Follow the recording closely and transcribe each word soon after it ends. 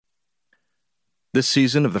This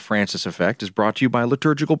season of The Francis Effect is brought to you by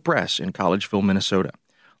Liturgical Press in Collegeville, Minnesota.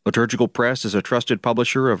 Liturgical Press is a trusted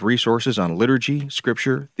publisher of resources on liturgy,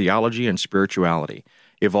 scripture, theology, and spirituality,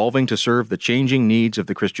 evolving to serve the changing needs of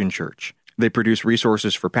the Christian church. They produce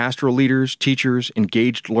resources for pastoral leaders, teachers,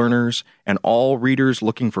 engaged learners, and all readers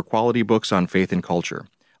looking for quality books on faith and culture.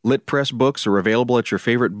 Lit Press books are available at your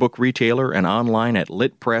favorite book retailer and online at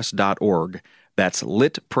litpress.org. That's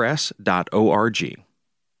litpress.org.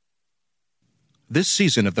 This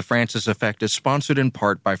season of The Francis Effect is sponsored in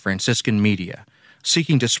part by Franciscan Media,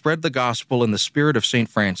 seeking to spread the gospel in the spirit of St.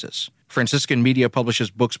 Francis. Franciscan Media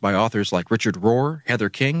publishes books by authors like Richard Rohr, Heather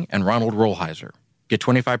King, and Ronald Rolheiser. Get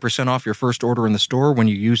 25% off your first order in the store when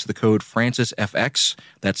you use the code FrancisFX,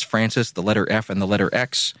 that's Francis, the letter F and the letter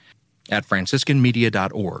X, at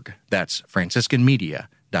franciscanmedia.org. That's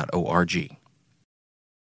franciscanmedia.org.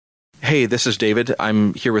 Hey, this is David.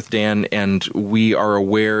 I'm here with Dan, and we are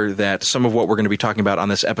aware that some of what we're going to be talking about on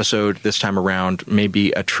this episode this time around may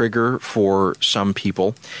be a trigger for some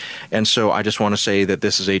people. And so I just want to say that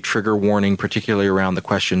this is a trigger warning, particularly around the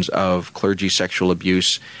questions of clergy sexual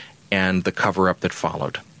abuse and the cover-up that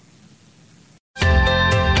followed.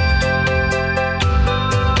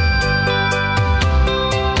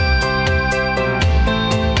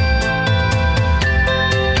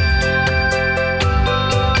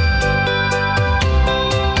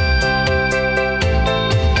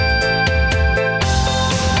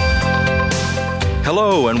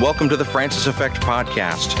 Hello, and welcome to the Francis Effect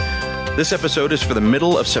podcast. This episode is for the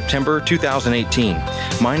middle of September 2018.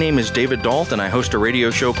 My name is David Dalt, and I host a radio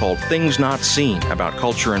show called Things Not Seen about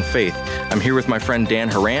culture and faith. I'm here with my friend Dan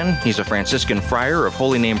Horan. He's a Franciscan friar of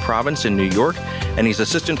Holy Name Province in New York, and he's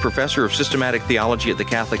assistant professor of systematic theology at the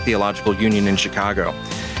Catholic Theological Union in Chicago.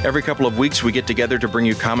 Every couple of weeks, we get together to bring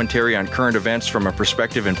you commentary on current events from a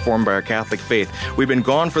perspective informed by our Catholic faith. We've been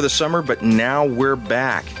gone for the summer, but now we're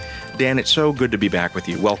back. Dan, it's so good to be back with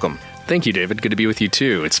you. Welcome. Thank you, David. Good to be with you,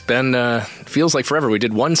 too. It's been, feels like forever. We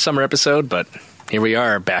did one summer episode, but here we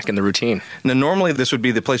are, back in the routine. Now, normally this would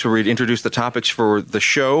be the place where we'd introduce the topics for the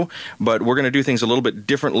show, but we're going to do things a little bit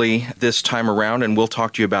differently this time around, and we'll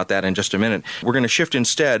talk to you about that in just a minute. We're going to shift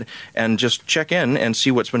instead and just check in and see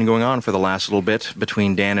what's been going on for the last little bit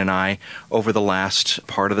between Dan and I over the last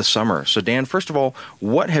part of the summer. So, Dan, first of all,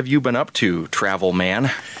 what have you been up to, travel man?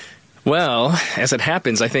 Well, as it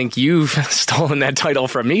happens, I think you've stolen that title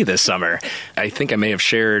from me this summer. I think I may have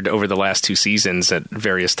shared over the last two seasons at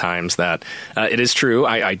various times that it is true.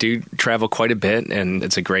 I do travel quite a bit, and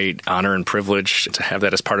it's a great honor and privilege to have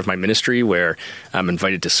that as part of my ministry where I'm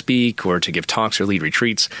invited to speak or to give talks or lead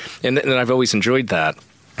retreats, and I've always enjoyed that.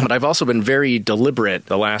 But I've also been very deliberate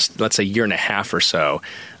the last, let's say, year and a half or so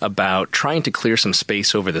about trying to clear some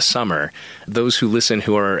space over the summer. Those who listen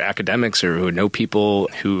who are academics or who know people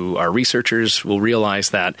who are researchers will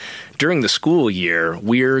realize that during the school year,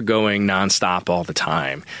 we're going nonstop all the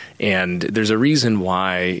time. And there's a reason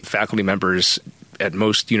why faculty members at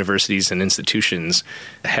most universities and institutions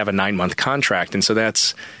have a 9-month contract. And so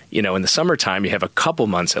that's, in the summertime, you have a couple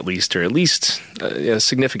months at least, or at least a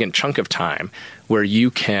significant chunk of time where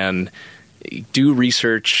you can do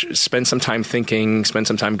research, spend some time thinking, spend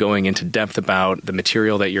some time going into depth about the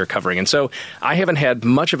material that you're covering. And so I haven't had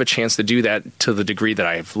much of a chance to do that to the degree that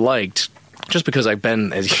I've liked, just because I've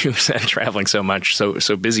been, as you said, traveling so much, so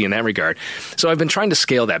busy in that regard. So I've been trying to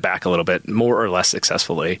scale that back a little bit, more or less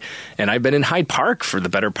successfully. And I've been in Hyde Park for the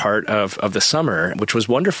better part of the summer, which was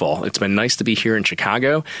wonderful. It's been nice to be here in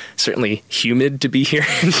Chicago, certainly humid to be here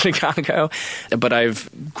in Chicago. But I'm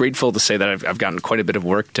grateful to say that I've gotten quite a bit of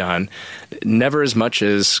work done. Never as much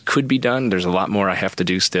as could be done. There's a lot more I have to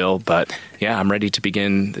do still. But yeah, I'm ready to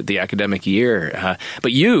begin the academic year.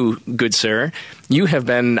 But you, good sir, you have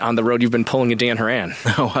been on the road. You've been pulling a Dan Horan.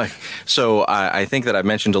 So I think that I've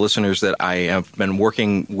mentioned to listeners that I have been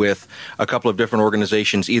working with a couple of different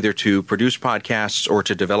organizations either to produce podcasts or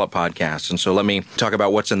to develop podcasts. And so let me talk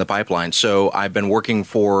about what's in the pipeline. So I've been working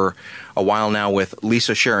for a while now with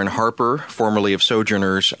Lisa Sharon Harper, formerly of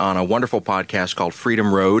Sojourners, on a wonderful podcast called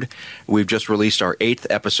Freedom Road. We've just released our 8th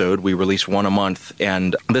episode. We release one a month,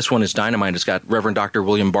 and this one is dynamite. It's got Reverend Dr.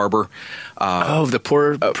 William Barber. The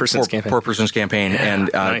Poor Person's Campaign. Poor Person's Campaign. Yeah, and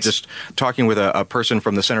nice. Just talking with a person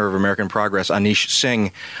from the Center of American Progress, Anish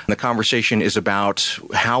Singh. The conversation is about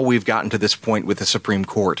how we've gotten to this point with the Supreme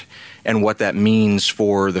Court and what that means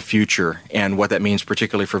for the future and what that means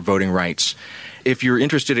particularly for voting rights. If you're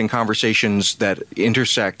interested in conversations that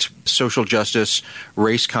intersect social justice,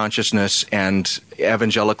 race consciousness, and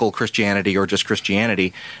evangelical Christianity or just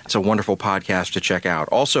Christianity, it's a wonderful podcast to check out.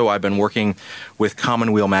 Also, I've been working with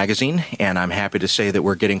Commonweal Magazine, and I'm happy to say that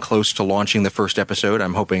we're getting close to launching the first episode.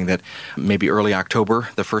 I'm hoping that maybe early October,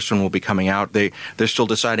 the first one will be coming out. They're still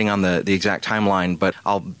deciding on the exact timeline, but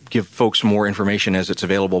I'll give folks more information as it's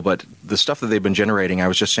available. But the stuff that they've been generating, I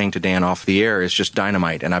was just saying to Dan off the air, is just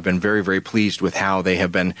dynamite, and I've been very, very pleased with how they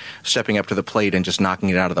have been stepping up to the plate and just knocking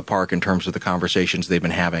it out of the park in terms of the conversations they've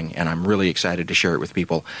been having, and I'm really excited to share it with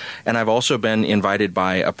people. And I've also been invited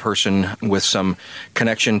by a person with some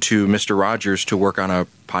connection to Mr. Rogers to work on a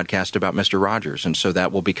podcast about Mr. Rogers, and so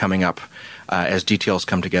that will be coming up as details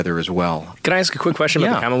come together as well. Can I ask a quick question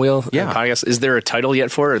about the Commonweal podcast? Is there a title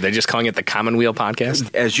yet for it, or are they just calling it the Commonweal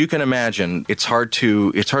podcast? As you can imagine, it's hard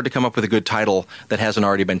to come up with a good title that hasn't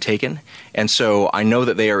already been taken, and so I know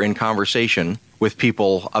that they are in conversation with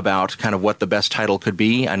people about kind of what the best title could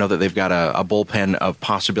be. I know that they've got a bullpen of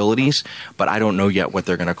possibilities, but I don't know yet what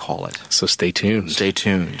they're going to call it. So stay tuned. Stay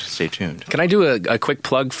tuned. Stay tuned. Can I do a quick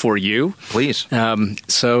plug for you? Please.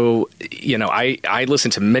 So, I listen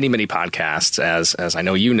to many, many podcasts, as I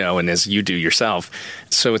know you know, and as you do yourself.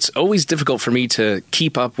 So it's always difficult for me to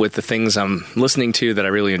keep up with the things I'm listening to that I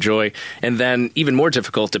really enjoy, and then even more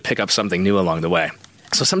difficult to pick up something new along the way.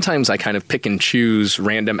 So sometimes I kind of pick and choose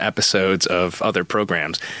random episodes of other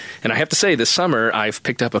programs. And I have to say, this summer, I've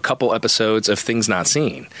picked up a couple episodes of Things Not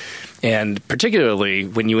Seen. And particularly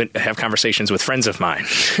when you have conversations with friends of mine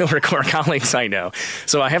or colleagues I know.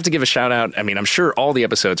 So I have to give a shout out. I mean, I'm sure all the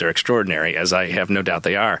episodes are extraordinary, as I have no doubt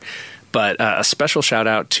they are. But a special shout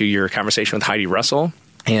out to your conversation with Heidi Russell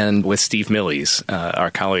and with Steve Millies,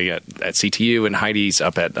 our colleague at CTU, and Heidi's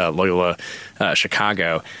up at Loyola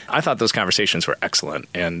Chicago. I thought those conversations were excellent,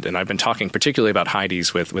 and I've been talking particularly about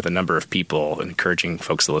Heidi's with a number of people, encouraging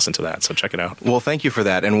folks to listen to that, so check it out. Well, thank you for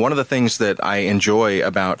that. And one of the things that I enjoy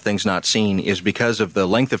about Things Not Seen is because of the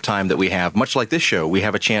length of time that we have, much like this show, we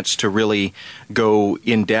have a chance to really go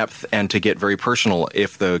in depth and to get very personal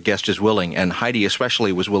if the guest is willing. And Heidi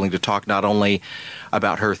especially was willing to talk not only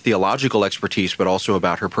about her theological expertise, but also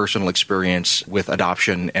about her personal experience with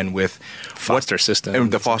adoption and with foster system,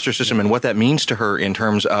 and the foster system, and what that means to her in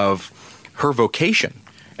terms of her vocation.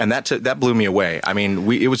 And that blew me away. I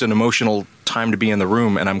mean, it was an emotional time to be in the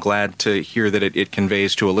room, and I'm glad to hear that it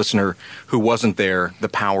conveys to a listener who wasn't there the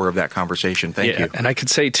power of that conversation. Thank you. And I could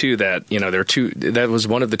say, too, that that was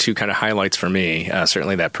one of the two kind of highlights for me,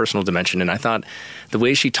 certainly that personal dimension. And I thought the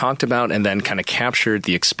way she talked about and then kind of captured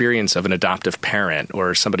the experience of an adoptive parent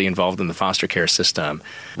or somebody involved in the foster care system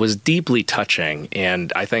was deeply touching.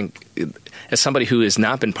 And I think as somebody who has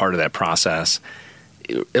not been part of that process,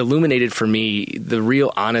 illuminated for me the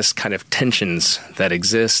real honest kind of tensions that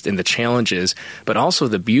exist and the challenges, but also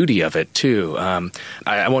the beauty of it too.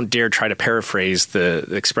 I won't dare try to paraphrase the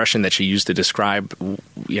expression that she used to describe,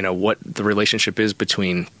 what the relationship is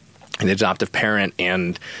between an adoptive parent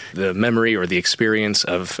and the memory or the experience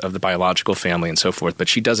of the biological family and so forth. But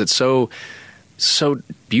she does it so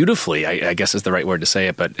beautifully, I guess is the right word to say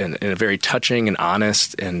it, but in a very touching and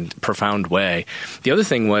honest and profound way. The other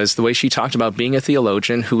thing was the way she talked about being a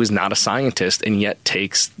theologian who is not a scientist and yet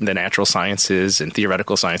takes the natural sciences and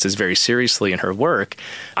theoretical sciences very seriously in her work.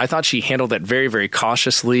 I thought she handled that very, very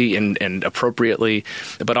cautiously and appropriately,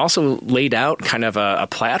 but also laid out kind of a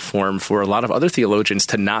platform for a lot of other theologians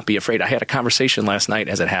to not be afraid. I had a conversation last night,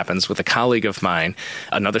 as it happens, with a colleague of mine,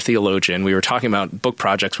 another theologian. We were talking about book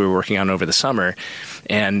projects we were working on over the summer,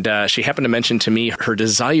 and she happened to mention to me her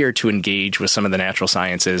desire to engage with some of the natural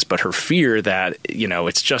sciences, but her fear that,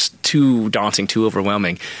 it's just too daunting, too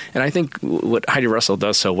overwhelming. And I think what Heidi Russell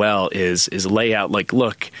does so well is lay out, like,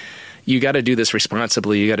 look, you got to do this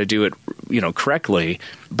responsibly, you got to do it, correctly,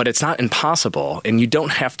 but it's not impossible, and you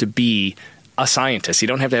don't have to be a scientist. You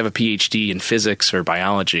don't have to have a PhD in physics or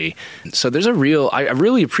biology. So there's I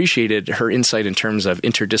really appreciated her insight in terms of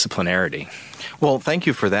interdisciplinarity. Well, thank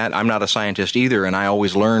you for that. I'm not a scientist either, and I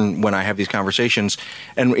always learn when I have these conversations.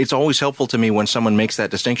 And it's always helpful to me when someone makes that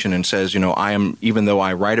distinction and says, even though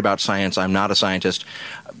I write about science, I'm not a scientist.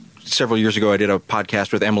 Several years ago, I did a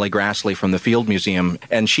podcast with Emily Grassley from the Field Museum,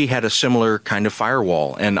 and she had a similar kind of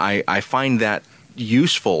firewall. And I find that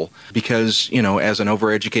useful because, as an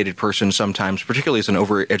overeducated person sometimes, particularly as an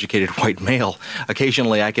overeducated white male,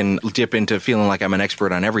 occasionally I can dip into feeling like I'm an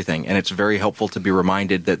expert on everything. And it's very helpful to be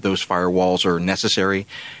reminded that those firewalls are necessary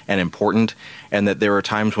and important, and that there are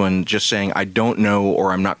times when just saying I don't know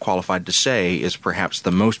or I'm not qualified to say is perhaps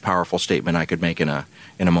the most powerful statement I could make in a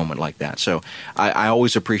moment like that. So I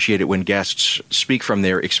always appreciate it when guests speak from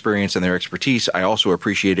their experience and their expertise. I also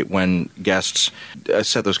appreciate it when guests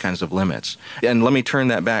set those kinds of limits. And And let me turn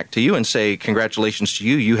that back to you and say congratulations to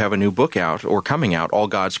you. You have a new book out or coming out, All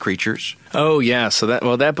God's Creatures. Oh, yeah. So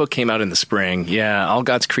that book came out in the spring. Yeah, All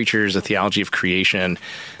God's Creatures, A Theology of Creation.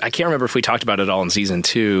 I can't remember if we talked about it all in season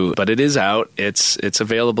 2, but it is out. It's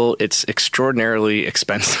available. It's extraordinarily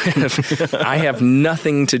expensive. I have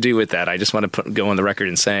nothing to do with that. I just want to go on the record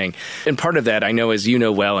in saying, and part of that I know, as you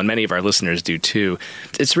know well, and many of our listeners do too,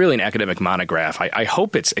 it's really an academic monograph. I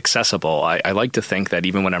hope it's accessible. I like to think that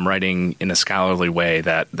even when I'm writing in a scholarly way,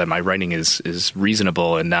 that my writing is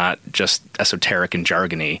reasonable and not just esoteric and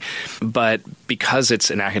jargony. But because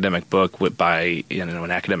it's an academic book by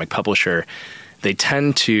an academic publisher, they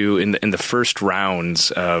tend to, in the first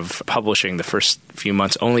rounds of publishing, the first few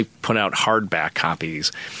months, only put out hardback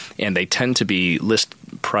copies, and they tend to be list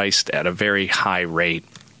priced at a very high rate.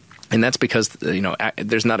 And that's because,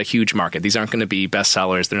 there's not a huge market. These aren't going to be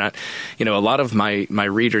bestsellers. They're not, a lot of my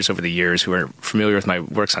readers over the years who are familiar with my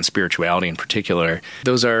works on spirituality in particular,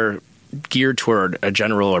 those are geared toward a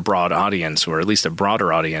general or broad audience, or at least a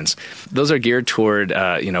broader audience. Those are geared toward,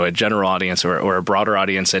 a general audience or a broader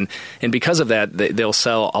audience. And because of that, they'll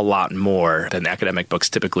sell a lot more than academic books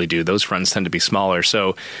typically do. Those runs tend to be smaller.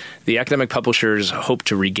 So the academic publishers hope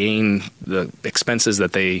to regain the expenses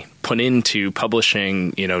that they put into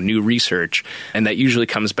publishing, new research. And that usually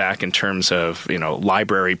comes back in terms of,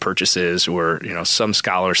 library purchases or, some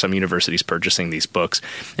scholars, some universities purchasing these books.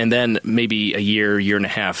 And then maybe a year and a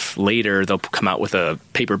half later, they'll come out with a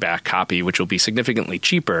paperback copy, which will be significantly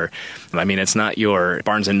cheaper. I mean, it's not your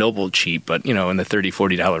Barnes & Noble cheap, but, in the $30,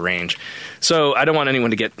 $40 range. So I don't want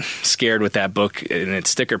anyone to get scared with that book and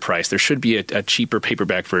its sticker price. There should be a cheaper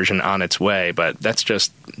paperback version on its way, but that's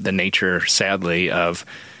just the nature, sadly, of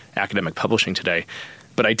academic publishing today.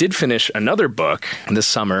 But I did finish another book this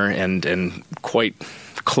summer and quite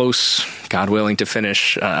close, God willing, to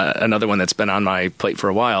finish another one that's been on my plate for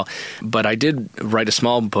a while. But I did write a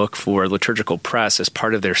small book for Liturgical Press as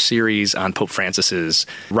part of their series on Pope Francis's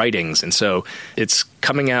writings. And so it's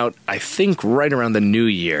coming out, I think, right around the new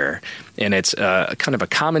year. And it's kind of a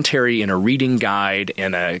commentary and a reading guide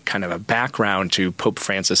and a kind of a background to Pope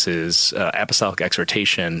Francis's apostolic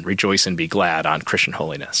exhortation, Rejoice and Be Glad, on Christian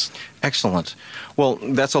holiness. Excellent. Well,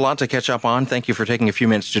 that's a lot to catch up on. Thank you for taking a few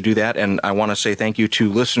minutes to do that. And I want to say thank you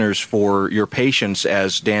to listeners for your patience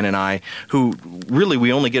as Dan and I, who really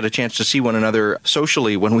we only get a chance to see one another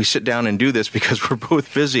socially when we sit down and do this because we're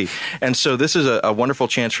both busy. And so this is a wonderful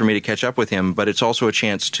chance for me to catch up with him, but it's also a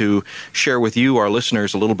chance to share with you, our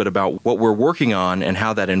listeners, a little bit about what we're working on and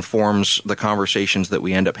how that informs the conversations that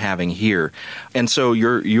we end up having here. And so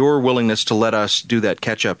your willingness to let us do that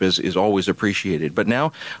catch-up is always appreciated. But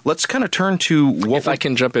now let's kind of turn to what... If I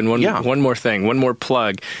can jump in, one more thing, one more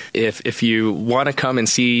plug. If you want to come and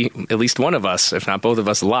see at least one of us, if not both of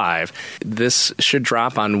us, live, this should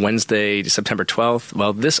drop on Wednesday, September 12th.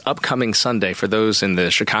 Well, this upcoming Sunday, for those in the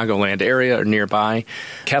Chicagoland area or nearby,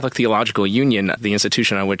 Catholic Theological Union, the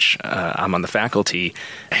institution on which I'm on the faculty,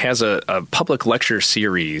 has a public lecture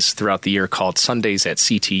series throughout the year called Sundays at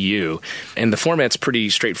CTU. And the format's pretty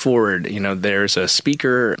straightforward. There's a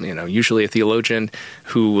speaker, usually a theologian,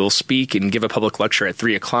 who will speak and give a public lecture at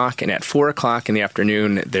 3 o'clock. And at 4 o'clock in the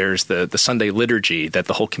afternoon, there's the Sunday liturgy that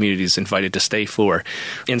the whole community is invited to stay for.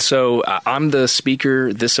 And so I'm the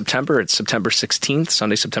speaker this September. It's September 16th,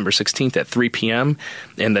 Sunday, September 16th at 3 p.m.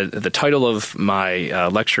 And the title of my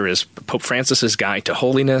lecture is Pope Francis's Guide to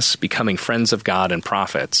Holiness, Becoming Friends of God and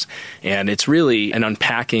Prophets. And it's really an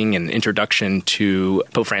unpacking and introduction to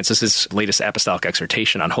Pope Francis's latest apostolic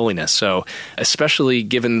exhortation on holiness. So especially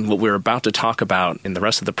given what we're about to talk about in the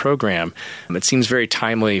rest of the program, it seems very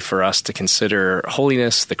timely for us to consider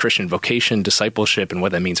holiness, the Christian vocation, discipleship, and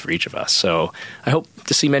what that means for each of us. So I hope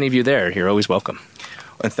to see many of you there. You're always welcome.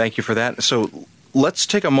 And thank you for that. So let's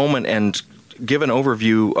take a moment and give an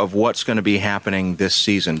overview of what's going to be happening this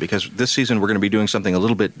season, because this season we're going to be doing something a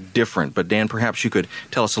little bit different. But Dan, perhaps you could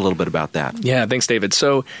tell us a little bit about that. Yeah, thanks, David.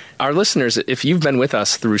 So our listeners, if you've been with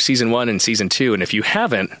us through Season 1 and Season 2, and if you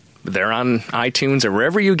haven't, they're on iTunes or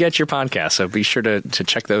wherever you get your podcasts, so be sure to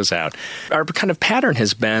check those out. Our kind of pattern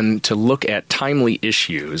has been to look at timely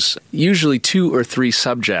issues, usually 2 or 3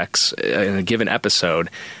 subjects in a given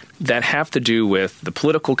episode, that have to do with the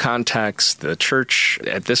political context, the church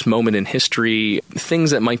at this moment in history,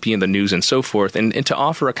 things that might be in the news and so forth, and to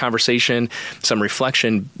offer a conversation, some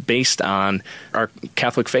reflection based on our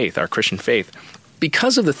Catholic faith, our Christian faith.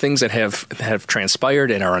 Because of the things that have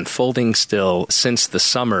transpired and are unfolding still since the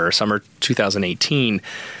summer 2018,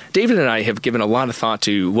 David and I have given a lot of thought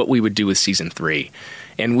to what we would do with Season 3.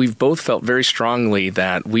 And we've both felt very strongly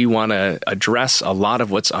that we want to address a lot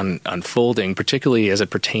of what's unfolding, particularly as it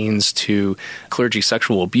pertains to clergy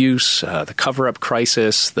sexual abuse, the cover-up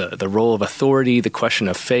crisis, the role of authority, the question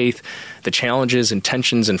of faith, the challenges and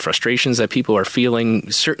tensions and frustrations that people are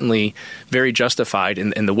feeling, certainly very justified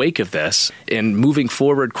in the wake of this, and moving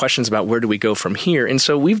forward, questions about where do we go from here. And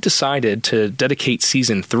so we've decided to dedicate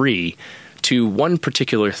Season 3 to one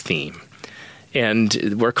particular theme.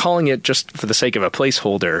 And we're calling it, just for the sake of a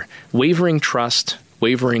placeholder, Wavering Trust,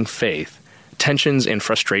 Wavering Faith, Tensions and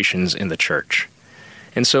Frustrations in the Church.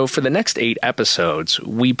 And so for the next 8 episodes,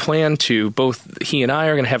 we plan to, both he and I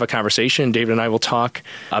are going to have a conversation, David and I will talk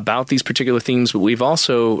about these particular themes, but we've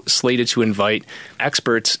also slated to invite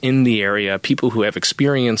experts in the area, people who have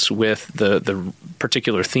experience with the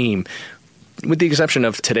particular theme, with the exception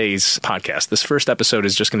of today's podcast. This first episode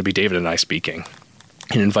is just going to be David and I speaking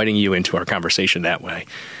and inviting you into our conversation that way.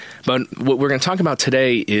 But what we're going to talk about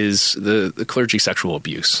today is the clergy sexual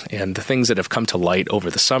abuse and the things that have come to light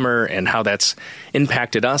over the summer and how that's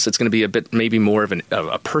impacted us. It's going to be a bit maybe more of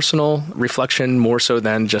a personal reflection, more so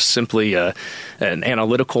than just simply an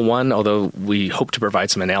analytical one, although we hope to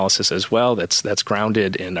provide some analysis as well that's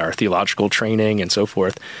grounded in our theological training and so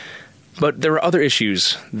forth. But there are other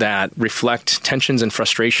issues that reflect tensions and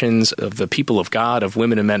frustrations of the people of God, of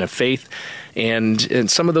women and men of faith.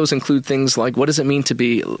 And some of those include things like, what does it mean to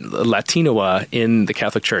be Latinoa in the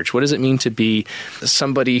Catholic Church? What does it mean to be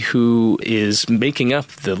somebody who is making up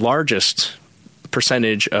the largest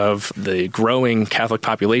percentage of the growing Catholic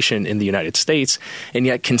population in the United States, and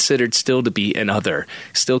yet considered still to be an other,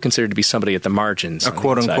 still considered to be somebody at the margins. A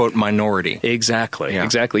quote-unquote minority. Exactly.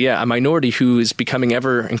 A minority who is becoming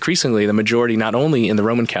ever increasingly the majority, not only in the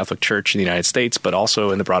Roman Catholic Church in the United States, but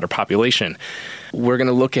also in the broader population. We're going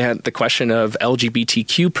to look at the question of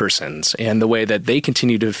LGBTQ persons and the way that they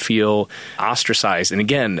continue to feel ostracized. And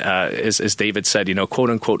again, as David said,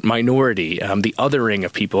 quote-unquote minority, the othering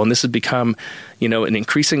of people. And this has become, an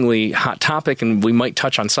increasingly hot topic, and we might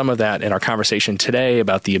touch on some of that in our conversation today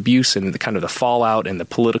about the abuse and the kind of the fallout and the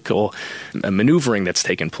political maneuvering that's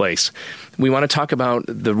taken place. We want to talk about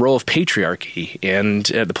the role of patriarchy and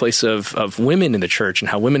the place of women in the church and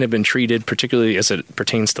how women have been treated, particularly as it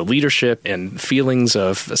pertains to leadership and feelings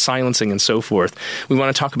of silencing and so forth. We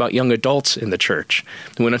want to talk about young adults in the church.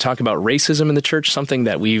 We want to talk about racism in the church, something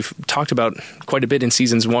that we've talked about quite a bit in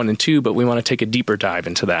seasons 1 and 2, but we want to take a deeper dive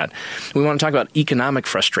into that. We want to talk about economic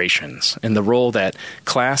frustrations and the role that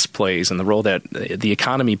class plays and the role that the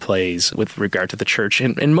economy plays with regard to the church.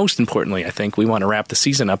 And most importantly, I think we want to wrap the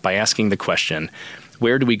season up by asking the question,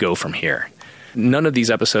 where do we go from here? None of these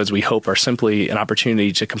episodes, we hope, are simply an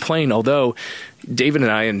opportunity to complain, although David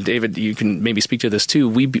and I, and David, you can maybe speak to this too,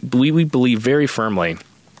 we believe very firmly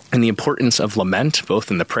in the importance of lament,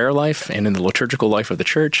 both in the prayer life and in the liturgical life of the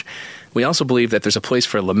church. We also believe that there's a place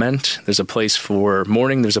for lament, there's a place for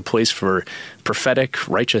mourning, there's a place for prophetic,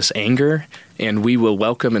 righteous anger, and we will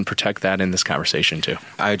welcome and protect that in this conversation too.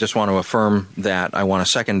 I just want to affirm that. I want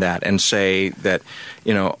to second that and say that,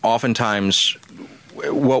 oftentimes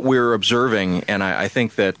what we're observing, and I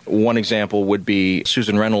think that one example would be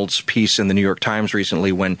Susan Reynolds' piece in the New York Times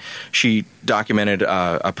recently when she documented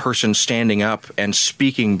a person standing up and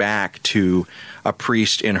speaking back to a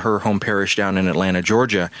priest in her home parish down in Atlanta,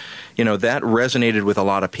 Georgia. That resonated with a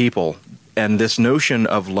lot of people. And this notion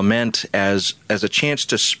of lament as a chance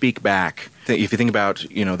to speak back. If you think about,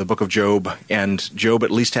 the book of Job, and Job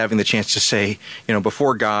at least having the chance to say,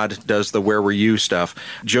 before God does the where were you stuff,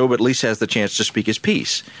 Job at least has the chance to speak his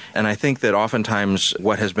piece. And I think that oftentimes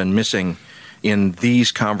what has been missing in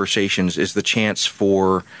these conversations is the chance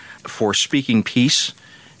for speaking peace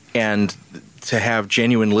and to have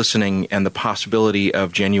genuine listening and the possibility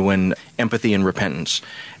of genuine empathy and repentance.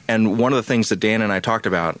 And one of the things that Dan and I talked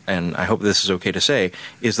about, and I hope this is okay to say,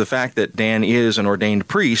 is the fact that Dan is an ordained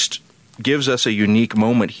priest gives us a unique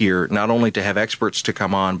moment here, not only to have experts to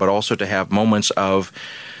come on, but also to have moments of,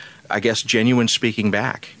 I guess, genuine speaking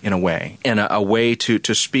back in a way, and a way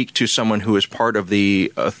to speak to someone who is part of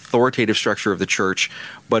the authoritative structure of the church,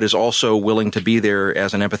 but is also willing to be there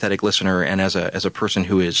as an empathetic listener and as a person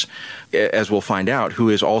who is, as we'll find out, who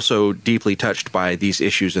is also deeply touched by these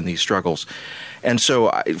issues and these struggles. And so,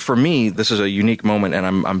 for me, this is a unique moment, and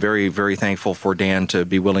I'm very, very thankful for Dan to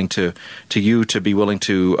be willing to be willing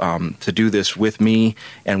to do this with me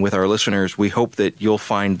and with our listeners. We hope that you'll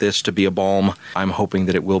find this to be a balm. I'm hoping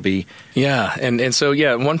that it will be. Yeah, and so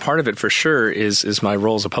one part of it for sure is my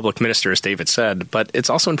role as a public minister, as David said. But it's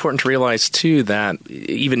also important to realize too that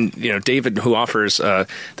even, David, who offers the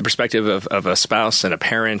perspective of a spouse and a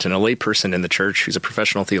parent and a layperson in the church who's a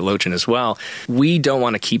professional theologian as well, we don't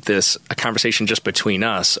want to keep this a conversation just between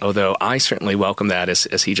us, although I certainly welcome that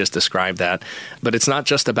as he just described that. But it's not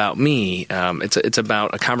just about me. It's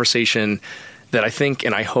about a conversation that I think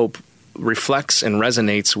and I hope reflects and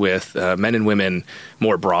resonates with men and women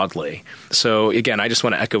more broadly. So again, I just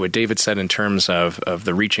want to echo what David said in terms of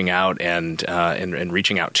the reaching out and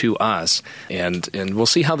reaching out to us. And we'll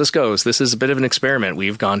see how this goes. This is a bit of an experiment.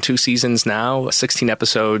 We've gone 2 seasons now, 16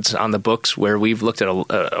 episodes on the books where we've looked at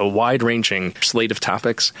a wide-ranging slate of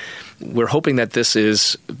topics. We're hoping that this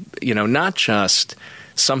is, not just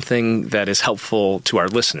something that is helpful to our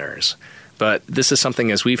listeners, but this is something,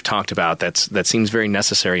 as we've talked about, that seems very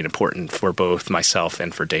necessary and important for both myself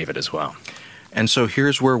and for David as well. And so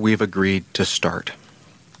here's where we've agreed to start.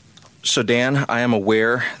 So, Dan, I am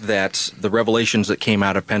aware that the revelations that came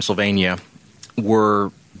out of Pennsylvania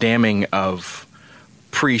were damning of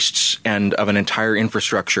priests and of an entire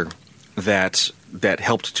infrastructure that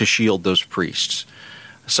helped to shield those priests.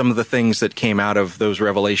 Some of the things that came out of those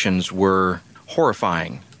revelations were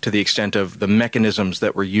horrifying, to the extent of the mechanisms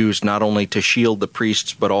that were used not only to shield the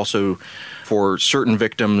priests, but also for certain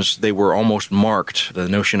victims, they were almost marked. The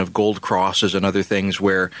notion of gold crosses and other things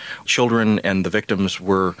where children and the victims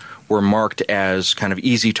were marked as kind of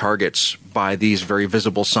easy targets by these very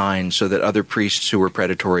visible signs so that other priests who were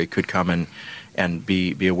predatory could come and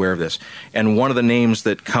be aware of this. And one of the names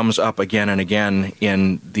that comes up again and again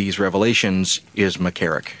in these revelations is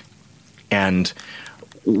McCarrick. And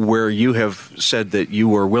where you have said that you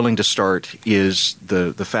were willing to start is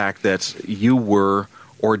the fact that you were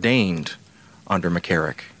ordained under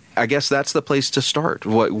McCarrick. I guess that's the place to start.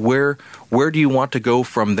 Where do you want to go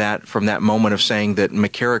from that moment of saying that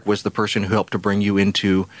McCarrick was the person who helped to bring you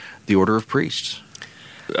into the Order of Priests?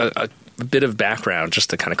 A bit of background,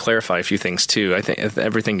 just to kind of clarify a few things, too. I think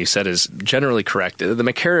everything you said is generally correct. The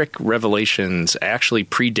McCarrick revelations actually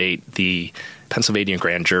predate the Pennsylvania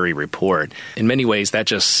grand jury report. In many ways, that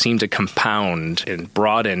just seemed to compound and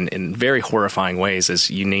broaden in very horrifying ways, as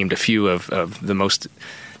you named a few of the most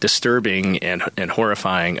disturbing and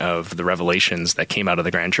horrifying of the revelations that came out of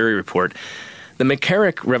the grand jury report. The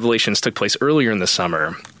McCarrick revelations took place earlier in the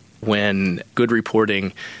summer when Good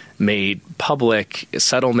Reporting made public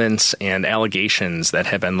settlements and allegations that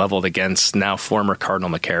had been leveled against now former Cardinal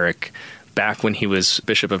McCarrick back when he was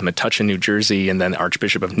Bishop of Metuchen, New Jersey, and then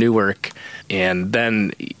Archbishop of Newark. And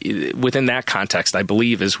then within that context, I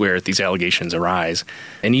believe, is where these allegations arise.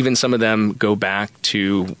 And even some of them go back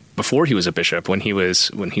to before he was a bishop, when he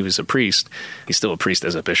was a priest. He's still a priest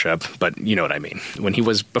as a bishop, but you know what I mean.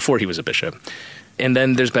 Before he was a bishop. And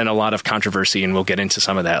then there's been a lot of controversy, and we'll get into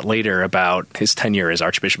some of that later, about his tenure as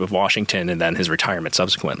Archbishop of Washington and then his retirement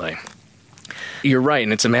subsequently. You're right,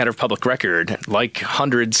 and it's a matter of public record. Like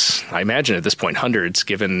hundreds, I imagine at this point hundreds,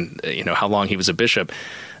 given how long he was a bishop,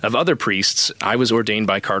 of other priests, I was ordained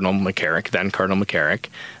by Cardinal McCarrick, then Cardinal McCarrick,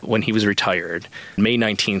 when he was retired, May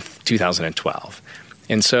 19th, 2012.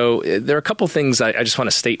 And so there are a couple things I just want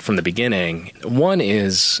to state from the beginning. One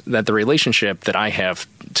is that the relationship that I have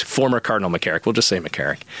to former Cardinal McCarrick, we'll just say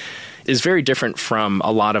McCarrick, is very different from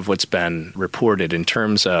a lot of what's been reported in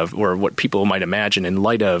terms of, or what people might imagine in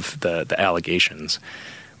light of the allegations.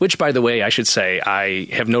 Which, by the way, I should say, I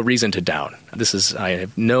have no reason to doubt. I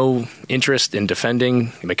have no interest in defending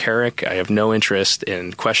McCarrick. I have no interest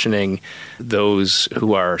in questioning those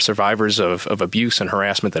who are survivors of abuse and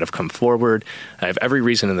harassment that have come forward. I have every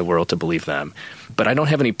reason in the world to believe them. But I don't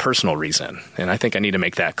have any personal reason, and I think I need to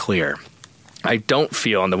make that clear. I don't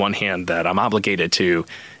feel, on the one hand, that I'm obligated to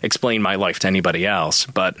explain my life to anybody else,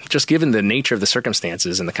 but just given the nature of the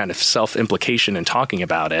circumstances and the kind of self-implication in talking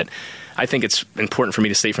about it, I think it's important for me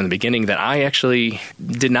to state from the beginning that I actually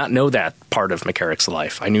did not know that part of McCarrick's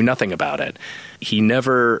life. I knew nothing about it. He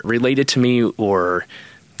never related to me or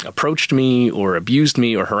approached me or abused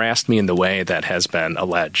me or harassed me in the way that has been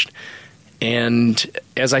alleged. And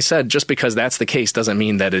as I said, just because that's the case doesn't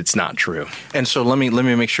mean that it's not true. And so let me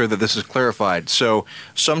make sure that this is clarified. So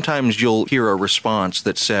sometimes you'll hear a response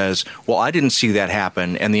that says, well, I didn't see that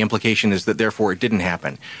happen, and the implication is that therefore it didn't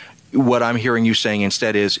happen. What I'm hearing you saying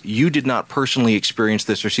instead is you did not personally experience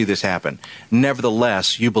this or see this happen.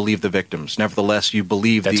 Nevertheless, you believe the victims. Nevertheless, you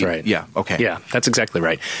believe That's right. Yeah, okay. Yeah, that's exactly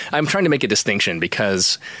right. I'm trying to make a distinction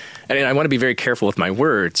because, and I want to be very careful with my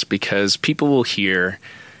words, because people will hear,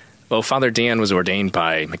 well, Father Dan was ordained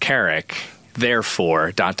by McCarrick,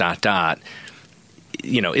 therefore, ...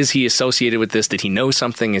 Is he associated with this? Did he know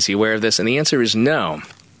something? Is he aware of this? And the answer is no.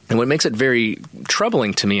 And what makes it very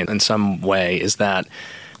troubling to me in some way is that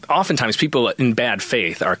Oftentimes, people in bad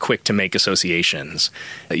faith are quick to make associations.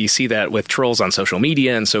 You see that with trolls on social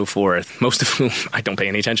media and so forth, most of whom I don't pay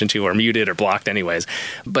any attention to or muted or blocked anyways.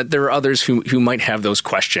 But there are others who might have those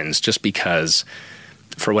questions just because,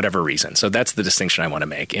 for whatever reason. So that's the distinction I want to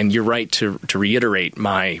make. And you're right to reiterate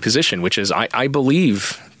my position, which is I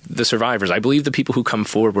believe the survivors. I believe the people who come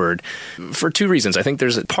forward for two reasons. I think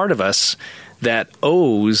there's a part of us that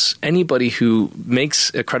owes anybody who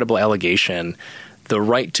makes a credible allegation the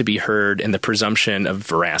right to be heard and the presumption of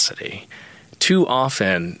veracity. Too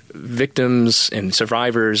often, victims and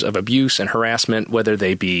survivors of abuse and harassment, whether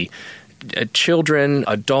they be children,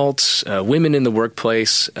 adults, women in the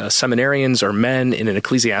workplace, seminarians, or men in an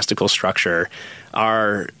ecclesiastical structure,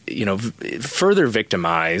 are further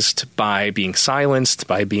victimized by being silenced,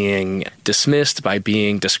 by being dismissed, by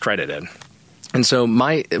being discredited. And so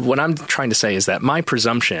what I'm trying to say is that my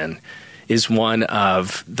presumption is one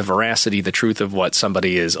of the veracity, the truth of what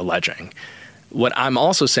somebody is alleging. What I'm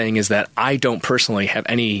also saying is that I don't personally have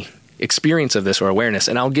any experience of this or awareness,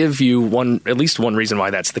 and I'll give you at least one reason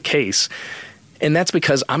why that's the case, and that's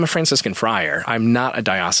because I'm a Franciscan friar. I'm not a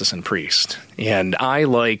diocesan priest, and I,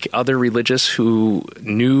 like other religious who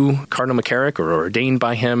knew Cardinal McCarrick or were ordained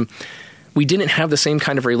by him, we didn't have the same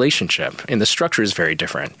kind of relationship, and the structure is very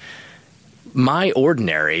different. My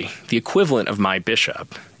ordinary, the equivalent of my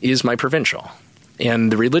bishop, is my provincial.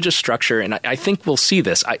 And the religious structure, and I think we'll see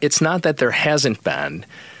this, it's not that there hasn't been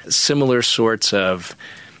similar sorts of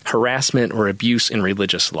harassment or abuse in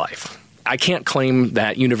religious life. I can't claim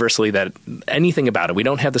that universally that anything about it. We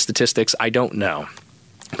don't have the statistics. I don't know.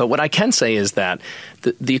 But what I can say is that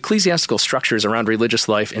the ecclesiastical structures around religious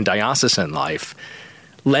life and diocesan life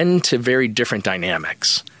lend to very different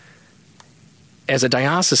dynamics. As a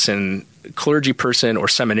diocesan clergy person or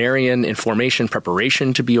seminarian in formation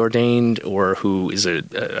preparation to be ordained, or who is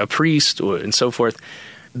a priest and so forth,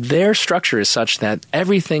 their structure is such that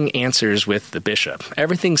everything answers with the bishop.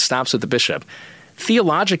 Everything stops with the bishop.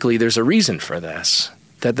 Theologically, there's a reason for this,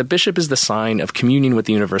 that the bishop is the sign of communion with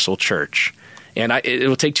the universal church. And it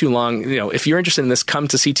will take too long. If you're interested in this, come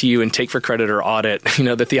to CTU and take for credit or audit,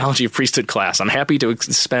 the theology of priesthood class. I'm happy to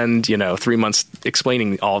spend, 3 months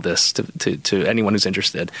explaining all this to anyone who's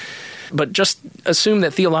interested. But just assume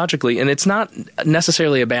that theologically, and it's not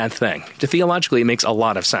necessarily a bad thing, theologically it makes a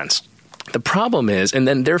lot of sense. The problem is, and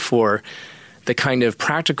then therefore the kind of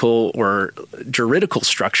practical or juridical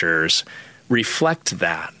structures reflect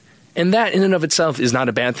that. And that in and of itself is not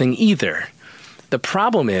a bad thing either. The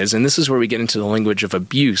problem is, and this is where we get into the language of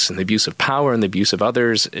abuse and the abuse of power and the abuse of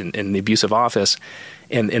others and the abuse of office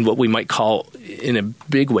and what we might call in a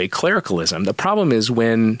big way clericalism. The problem is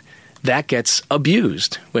when that gets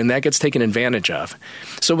abused, when that gets taken advantage of.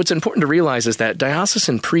 So what's important to realize is that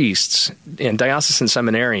diocesan priests and diocesan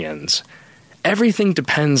seminarians, everything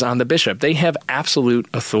depends on the bishop. They have absolute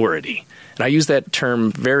authority. And I use that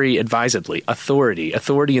term very advisedly, authority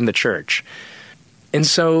in the church. And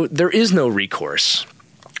so there is no recourse.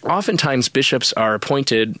 Oftentimes bishops are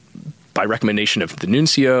appointed by recommendation of the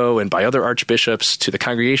nuncio and by other archbishops to the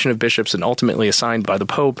congregation of bishops and ultimately assigned by the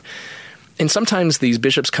Pope. And sometimes these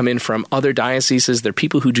bishops come in from other dioceses. They're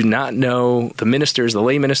people who do not know the ministers, the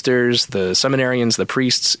lay ministers, the seminarians, the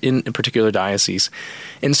priests in a particular diocese.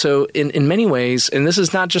 And so in many ways, and this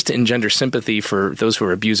is not just to engender sympathy for those who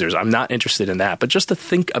are abusers, I'm not interested in that, but just to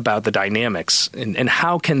think about the dynamics and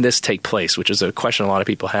how can this take place, which is a question a lot of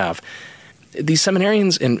people have. These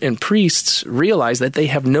seminarians and priests realize that they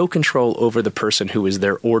have no control over the person who is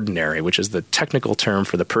their ordinary, which is the technical term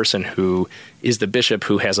for the person who is the bishop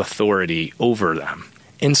who has authority over them.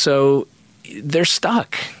 And so they're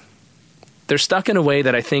stuck. They're stuck in a way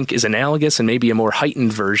that I think is analogous and maybe a more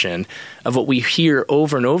heightened version of what we hear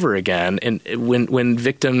over and over again and when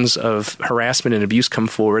victims of harassment and abuse come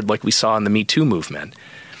forward, like we saw in the Me Too movement.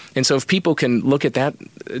 And so if people can look at that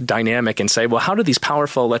dynamic and say, well, how do these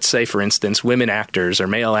powerful, let's say, for instance, women actors or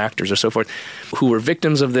male actors or so forth, who were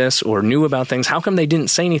victims of this or knew about things, how come they didn't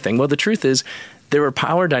say anything? Well, the truth is there were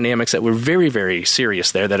power dynamics that were very, very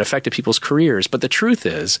serious there that affected people's careers. But the truth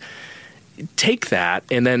is, take that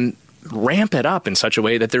and then ramp it up in such a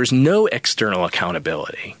way that there's no external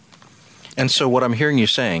accountability. And so what I'm hearing you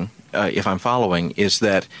saying, if I'm following, is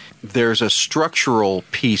that there's a structural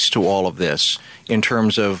piece to all of this in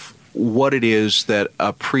terms of what it is that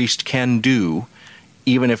a priest can do,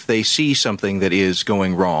 even if they see something that is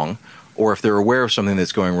going wrong, or if they're aware of something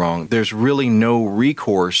that's going wrong. There's really no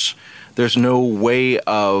recourse. There's no way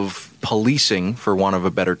of policing, for want of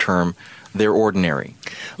a better term, they're ordinary.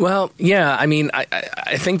 Well, yeah, I mean,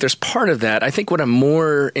 I think there's part of that. I think what I'm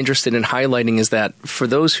more interested in highlighting is that for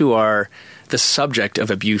those who are the subject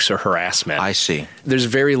of abuse or harassment, I see. There's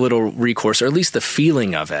very little recourse, or at least the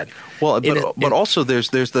feeling of it. Well, but also there's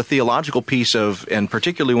the theological piece of, and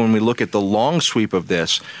particularly when we look at the long sweep of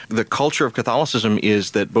this, the culture of Catholicism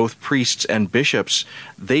is that both priests and bishops,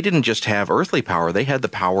 they didn't just have earthly power, they had the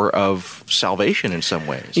power of salvation in some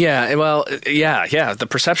ways. Yeah, well, yeah, the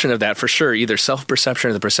perception of that for sure, either self-perception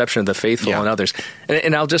or the perception of the faithful and others.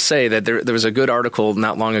 And I'll just say that there was a good article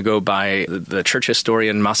not long ago by the church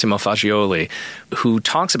historian Massimo Fagioli, who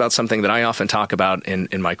talks about something that I often talk about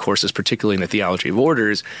in my courses, particularly in the Theology of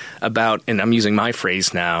Orders, about, and I'm using my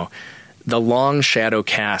phrase now, the long shadow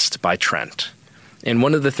cast by Trent. And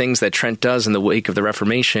one of the things that Trent does in the wake of the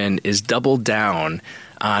Reformation is double down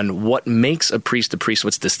on what makes a priest.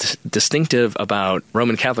 What's distinctive about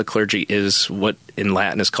Roman Catholic clergy is what in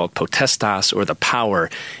Latin is called potestas, or the power.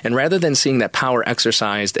 And rather than seeing that power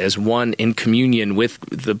exercised as one in communion with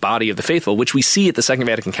the body of the faithful, which we see at the Second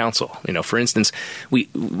Vatican Council, for instance, we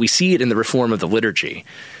see it in the reform of the liturgy,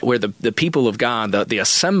 where the people of God, the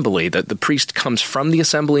assembly, the priest comes from the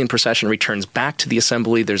assembly in procession, returns back to the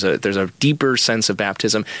assembly. There's a deeper sense of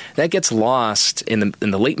baptism that gets lost in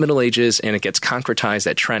the late Middle Ages, and it gets concretized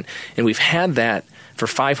at Trent. And we've had that for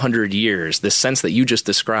 500 years, this sense that you just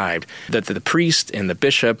described, that the priest and the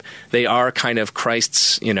bishop, they are kind of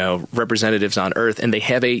Christ's, representatives on earth, and they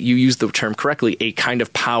have you used the term correctly, a kind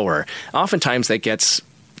of power. Oftentimes that gets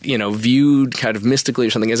viewed kind of mystically or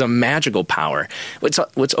something as a magical power.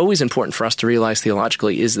 What's always important for us to realize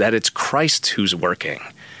theologically is that it's Christ who's working.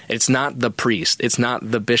 It's not the priest. It's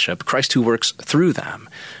not the bishop. Christ who works through them,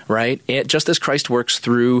 right? And just as Christ works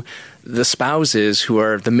through the spouses who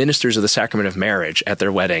are the ministers of the sacrament of marriage at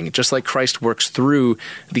their wedding, just like Christ works through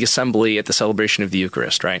the assembly at the celebration of the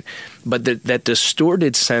Eucharist, right? But that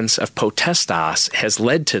distorted sense of potestas has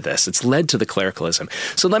led to this. It's led to the clericalism.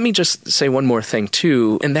 So let me just say one more thing,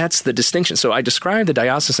 too, and that's the distinction. So I described the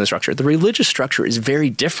diocesan structure. The religious structure is very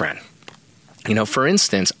different. For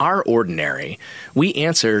instance, our ordinary, we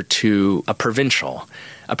answer to a provincial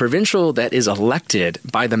that is elected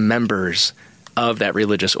by the members of that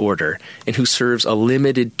religious order and who serves a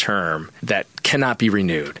limited term that cannot be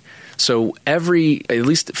renewed. So at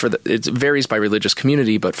least it varies by religious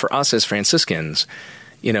community, but for us as Franciscans,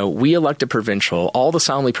 we elect a provincial. All the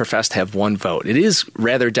solemnly professed have one vote. It is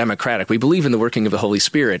rather democratic. We believe in the working of the Holy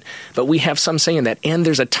Spirit, but we have some say in that, and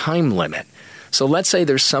there's a time limit. So let's say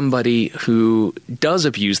there's somebody who does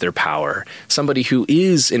abuse their power, somebody who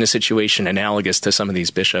is in a situation analogous to some of these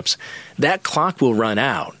bishops. That clock will run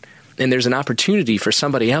out, and there's an opportunity for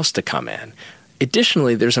somebody else to come in.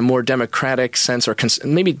 Additionally, there's a more democratic sense, or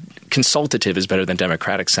maybe consultative is better than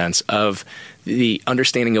democratic sense, of the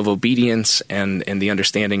understanding of obedience and the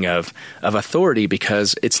understanding of authority,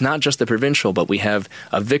 because it's not just the provincial, but we have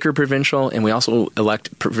a vicar provincial, and we also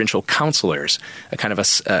elect provincial counselors, a kind of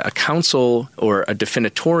a council or a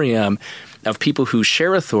definitorium of people who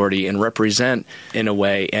share authority and represent in a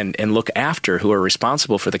way and look after, who are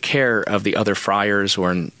responsible for the care of the other friars,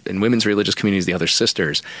 or in women's religious communities, the other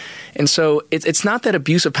sisters. And so it's not that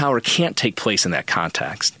abuse of power can't take place in that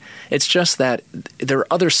context. It's just that there are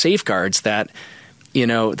other safeguards that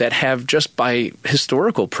have just by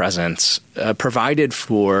historical presence provided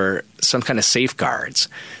for some kind of safeguards.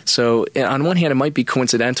 So on one hand, it might be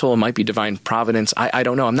coincidental, it might be divine providence. I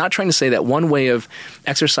don't know. I'm not trying to say that one way of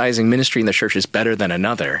exercising ministry in the church is better than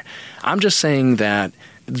another. I'm just saying that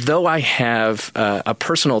though I have a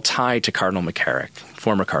personal tie to Cardinal McCarrick,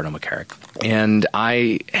 former Cardinal McCarrick, and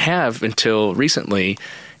I have until recently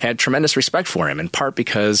had tremendous respect for him, in part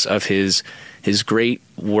because of his great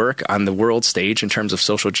work on the world stage in terms of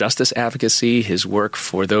social justice advocacy, his work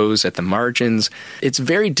for those at the margins. It's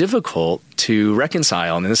very difficult to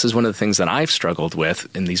reconcile, and this is one of the things that I've struggled with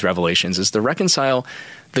in these revelations, is to reconcile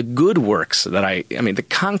the good works that the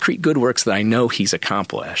concrete good works that I know he's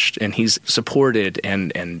accomplished and he's supported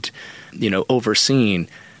and overseen,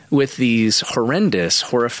 with these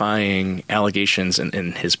horrifying allegations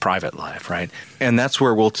in his private life, right? And that's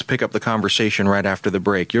where we'll pick up the conversation right after the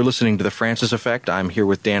break. You're listening to The Francis Effect. I'm here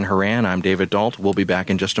with Dan Horan. I'm David Dault. We'll be back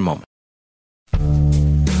in just a moment.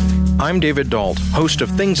 I'm David Dault, host of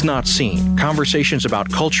Things Not Seen, conversations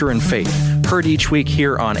about culture and faith, heard each week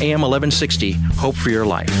here on AM 1160, Hope for Your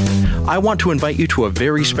Life. I want to invite you to a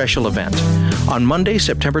very special event. On Monday,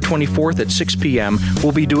 September 24th at 6 p.m.,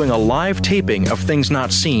 we'll be doing a live taping of Things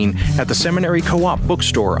Not Seen at the Seminary Co-op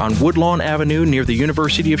bookstore on Woodlawn Avenue near the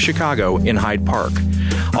University of Chicago in Hyde Park.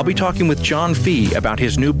 I'll be talking with John Fee about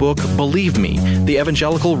his new book, Believe Me, The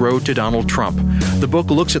Evangelical Road to Donald Trump. The book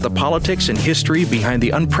looks at the politics and history behind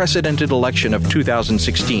the unprecedented election of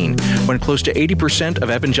 2016, when close to 80% of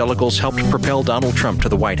evangelicals helped propel Donald Trump to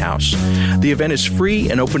the White House. The event is free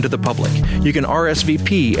and open to the public. You can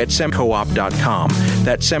RSVP at semcoop.com.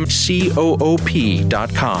 That's semcoop.com.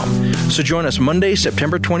 So join us Monday,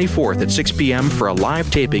 September 24th at 6 p.m. for a live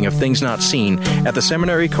taping of Things Not Seen at the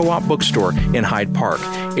Seminary Co-op Bookstore in Hyde Park.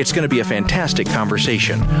 It's going to be a fantastic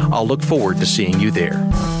conversation. I'll look forward to seeing you there.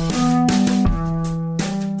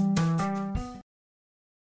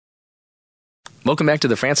 Welcome back to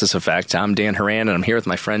The Francis Effect. I'm Dan Horan, and I'm here with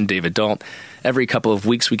my friend David Dalt. Every couple of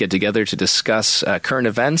weeks, we get together to discuss current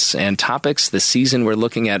events and topics. This season, we're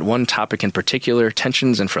looking at one topic in particular,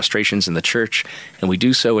 tensions and frustrations in the church, and we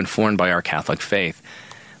do so informed by our Catholic faith.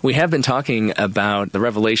 We have been talking about the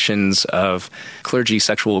revelations of clergy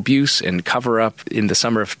sexual abuse and cover-up in the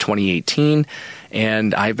summer of 2018,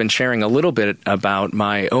 and I've been sharing a little bit about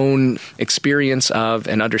my own experience of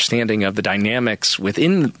and understanding of the dynamics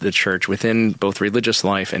within the church, within both religious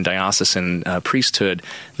life and diocesan priesthood,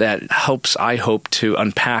 that helps, I hope, to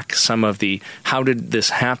unpack some of the how did this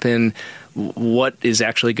happen, what is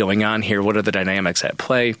actually going on here, what are the dynamics at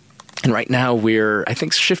play. And right now we're, I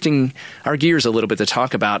think, shifting our gears a little bit to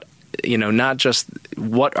talk about, not just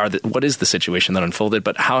what is the situation that unfolded,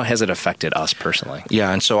 but how has it affected us personally?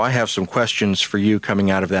 Yeah, and so I have some questions for you coming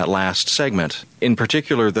out of that last segment. In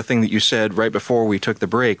particular, the thing that you said right before we took the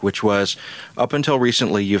break, which was, up until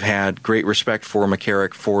recently, you've had great respect for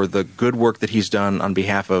McCarrick for the good work that he's done on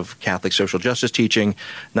behalf of Catholic social justice teaching,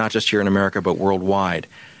 not just here in America, but worldwide.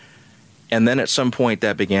 And then at some point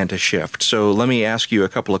that began to shift. So let me ask you a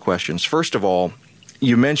couple of questions. First of all,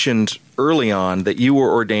 you mentioned early on that you were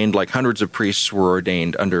ordained like hundreds of priests were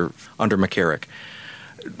ordained under McCarrick.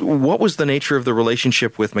 What was the nature of the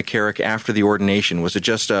relationship with McCarrick after the ordination? Was it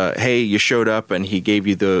just hey, you showed up and he gave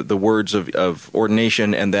you the words of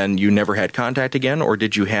ordination and then you never had contact again? Or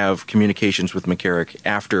did you have communications with McCarrick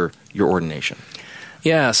after your ordination?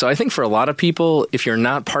 Yeah, so I think for a lot of people, if you're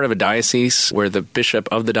not part of a diocese where the bishop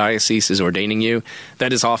of the diocese is ordaining you,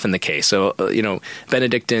 that is often the case. So,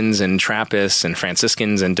 Benedictines and Trappists and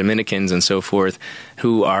Franciscans and Dominicans and so forth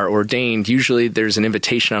who are ordained, usually there's an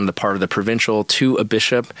invitation on the part of the provincial to a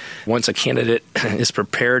bishop. Once a candidate is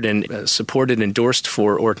prepared and supported, endorsed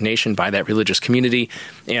for ordination by that religious community,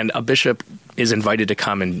 and a bishop is invited to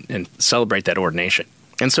come and celebrate that ordination.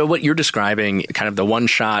 And so what you're describing, kind of the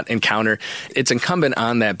one-shot encounter, it's incumbent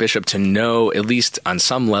on that bishop to know, at least on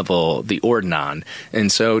some level, the ordinon.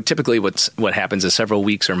 And so typically what happens is several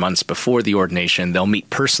weeks or months before the ordination, they'll meet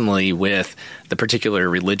personally with the particular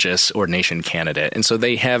religious ordination candidate. And so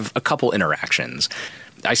they have a couple interactions.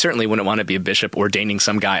 I certainly wouldn't want to be a bishop ordaining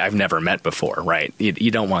some guy I've never met before, right?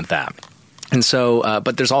 You don't want that. And so,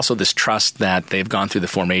 but there's also this trust that they've gone through the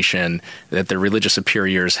formation, that their religious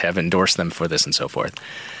superiors have endorsed them for this and so forth.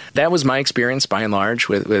 That was my experience, by and large,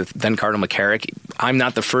 with then Cardinal McCarrick. I'm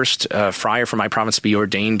not the first friar from my province to be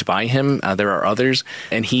ordained by him. There are others.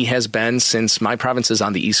 And he has been, since my province is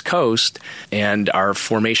on the East Coast and our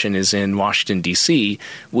formation is in Washington, D.C.,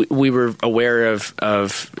 we were aware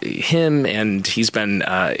of him, and he's been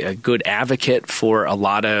a good advocate for a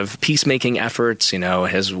lot of peacemaking efforts,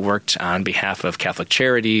 has worked on behalf of Catholic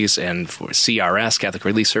Charities and for CRS, Catholic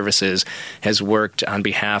Relief Services, has worked on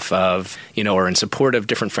behalf of, or in support of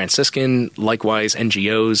different Franciscan, likewise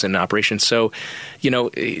NGOs and operations. So,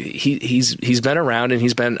 he's been around and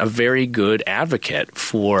he's been a very good advocate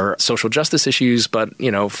for social justice issues, but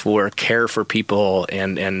for care for people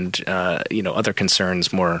and other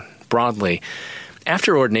concerns more broadly.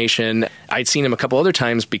 After ordination, I'd seen him a couple other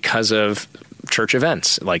times because of church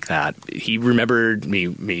events like that. He remembered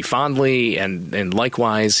me fondly, and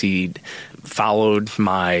likewise, he followed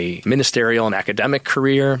my ministerial and academic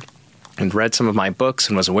career and read some of my books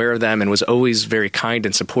and was aware of them and was always very kind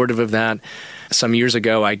and supportive of that. Some years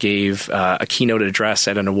ago, I gave a keynote address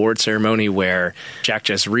at an award ceremony where Jack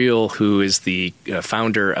Jezreel, who is the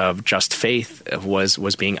founder of Just Faith,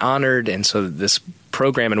 was being honored. And so this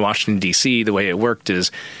program in Washington, D.C., the way it worked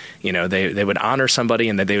is, they would honor somebody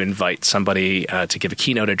and then they would invite somebody to give a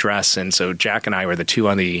keynote address. And so Jack and I were the two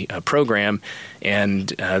on the program. And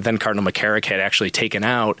then Cardinal McCarrick had actually taken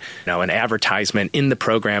out an advertisement in the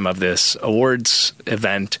program of this awards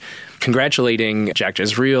event, congratulating Jack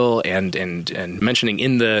Jezreel and mentioning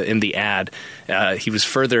in the ad, he was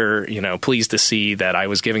further pleased to see that I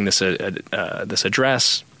was giving this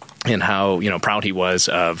address. and how, proud he was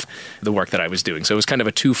of the work that I was doing. So it was kind of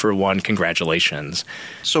a 2-for-1 congratulations.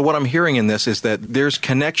 So what I'm hearing in this is that there's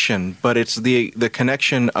connection, but it's the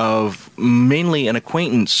connection of mainly an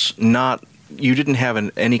acquaintance, not, you didn't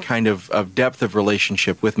have any kind of depth of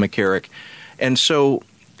relationship with McCarrick. And so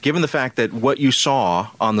given the fact that what you saw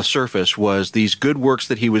on the surface was these good works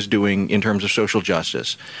that he was doing in terms of social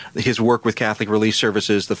justice, his work with Catholic Relief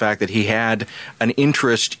Services, the fact that he had an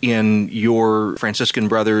interest in your Franciscan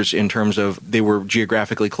brothers in terms of they were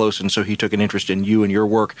geographically close, and so he took an interest in you and your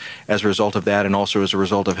work as a result of that, and also as a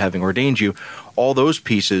result of having ordained you, all those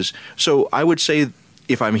pieces. So I would say,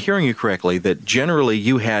 if I'm hearing you correctly, that generally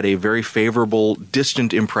you had a very favorable,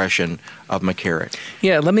 distant impression of McCarrick.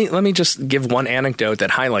 Yeah, let me just give one anecdote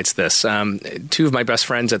that highlights this. Two of my best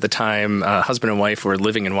friends at the time, husband and wife, were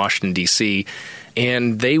living in Washington, D.C.,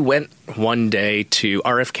 and they went one day to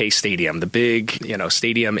RFK Stadium, the big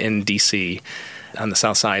stadium in D.C. on the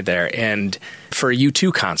south side there, and for a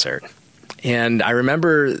U2 concert. And I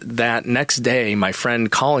remember that next day, my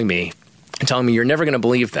friend calling me and telling me, "You're never going to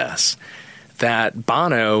believe this," that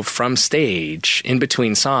Bono from stage, in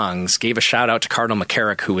between songs, gave a shout out to Cardinal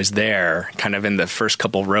McCarrick, who was there kind of in the first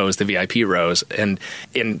couple rows, the VIP rows, and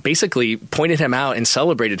basically pointed him out and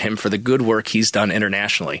celebrated him for the good work he's done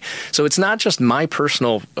internationally. So it's not just my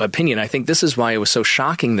personal opinion. I think this is why it was so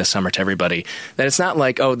shocking this summer to everybody, that it's not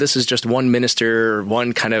like, oh, this is just one minister or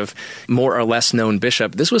one kind of more or less known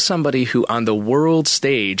bishop. This was somebody who on the world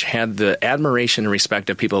stage had the admiration and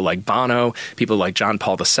respect of people like Bono, people like John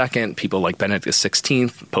Paul II, people like Benedict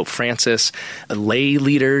XVI, Pope Francis, lay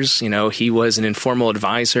leaders. He was an informal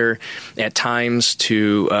advisor at times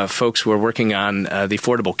to folks who were working on the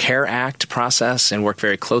Affordable Care Act process, and worked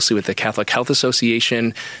very closely with the Catholic Health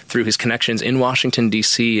Association through his connections in Washington,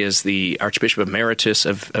 D.C. as the Archbishop Emeritus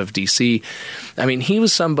of D.C. I mean, he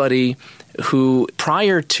was somebody who,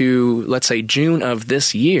 prior to, let's say, June of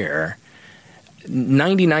this year,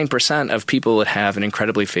 99% of people would have an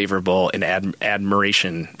incredibly favorable and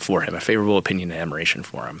admiration for him, a favorable opinion and admiration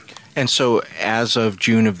for him. And so as of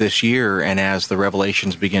June of this year, and as the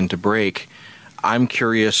revelations begin to break, I'm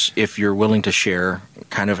curious if you're willing to share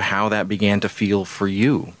kind of how that began to feel for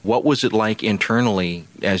you. What was it like internally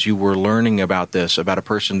as you were learning about this, about a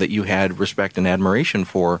person that you had respect and admiration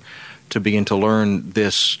for, to begin to learn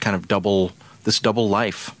this kind of double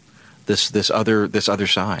life, this other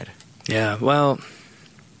side? Yeah, well,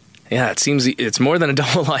 it seems it's more than a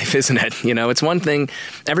double life, isn't it? It's one thing.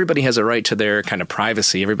 Everybody has a right to their kind of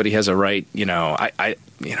privacy. Everybody has a right,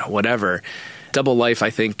 whatever. Double life, I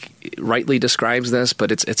think, rightly describes this,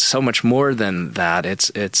 but it's so much more than that.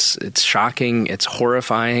 It's shocking. It's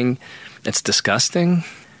horrifying. It's disgusting.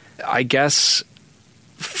 I guess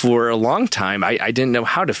for a long time, I didn't know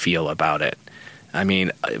how to feel about it. I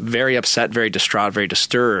mean, very upset, very distraught, very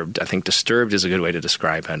disturbed. I think disturbed is a good way to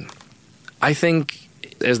describe it. I think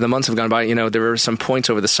as the months have gone by, there were some points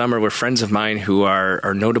over the summer where friends of mine who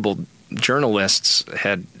are notable journalists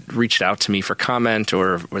had reached out to me for comment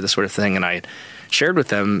or this sort of thing, and I shared with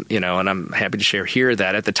them, and I'm happy to share here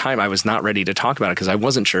that at the time I was not ready to talk about it because I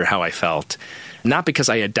wasn't sure how I felt. Not because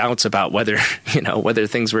I had doubts about whether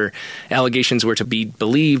allegations were to be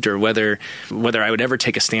believed, or whether I would ever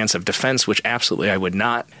take a stance of defense, which absolutely I would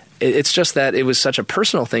not. It's just that it was such a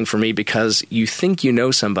personal thing for me, because you think you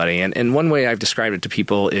know somebody. And one way I've described it to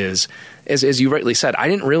people is, as you rightly said, I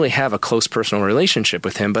didn't really have a close personal relationship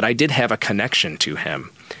with him, but I did have a connection to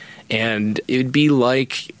him. And it would be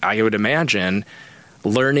like, I would imagine,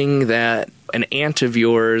 learning that an aunt of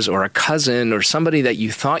yours or a cousin or somebody that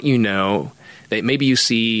you thought you know, that maybe you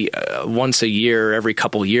see once a year, every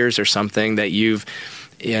couple years or something, that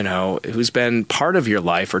who's been part of your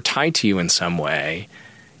life or tied to you in some way,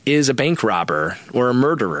 is a bank robber or a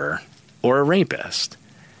murderer or a rapist.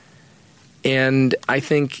 And I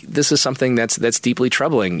think this is something that's deeply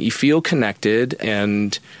troubling. You feel connected,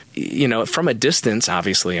 and from a distance,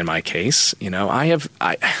 obviously in my case, it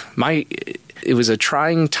was a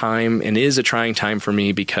trying time and is a trying time for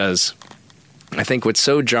me, because I think what's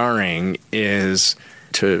so jarring is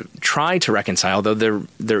to try to reconcile, though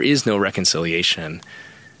there is no reconciliation,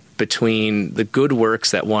 between the good works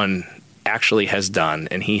that one actually has done,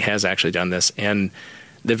 and he has actually done this, and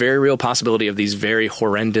the very real possibility of these very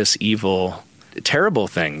horrendous, evil, terrible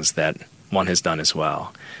things that one has done as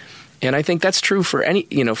well. And I think that's true for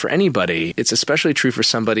anybody. It's especially true for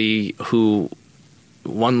somebody who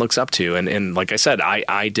one looks up to. And like I said,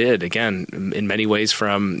 I did, again, in many ways,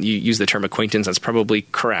 you use the term acquaintance, that's probably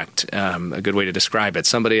correct, a good way to describe it.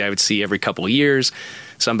 Somebody I would see every couple of years,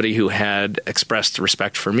 somebody who had expressed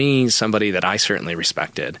respect for me, somebody that I certainly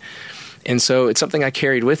respected. And so it's something I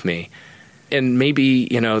carried with me. And maybe,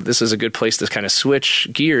 this is a good place to kind of switch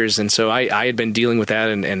gears. And so I had been dealing with that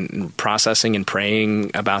and processing and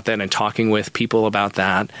praying about that and talking with people about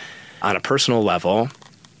that on a personal level.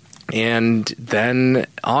 And then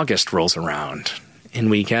August rolls around and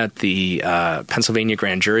we get the Pennsylvania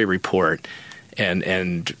grand jury report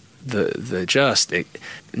and the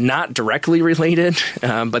not directly related,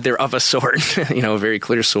 but they're of a sort, a very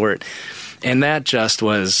clear sort. And that just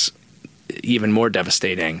was even more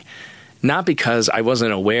devastating. Not because I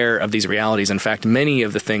wasn't aware of these realities. In fact, many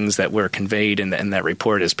of the things that were conveyed in that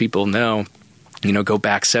report, as people know, go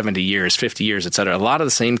back 70 years, 50 years, et cetera. A lot of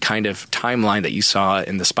the same kind of timeline that you saw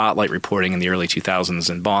in the Spotlight reporting in the early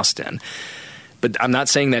 2000s in Boston. But I'm not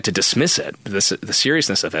saying that to dismiss it, the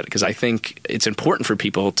seriousness of it, because I think it's important for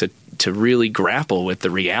people to really grapple with the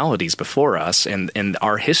realities before us and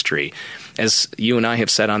our history. As you and I have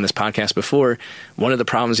said on this podcast before, one of the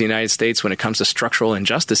problems in the United States when it comes to structural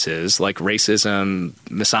injustices like racism,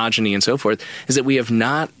 misogyny, and so forth, is that we have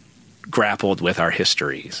not grappled with our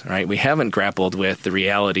histories, right? We haven't grappled with the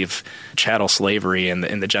reality of chattel slavery and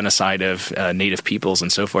the genocide of native peoples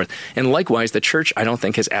and so forth. And likewise, the church, I don't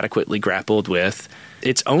think, has adequately grappled with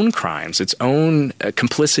its own crimes, its own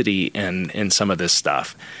complicity in some of this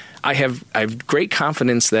stuff. I have great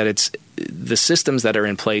confidence that it's the systems that are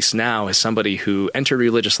in place now as somebody who entered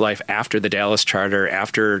religious life after the Dallas Charter,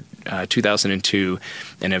 after 2002,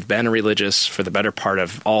 and have been religious for the better part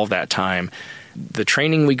of all of that time. The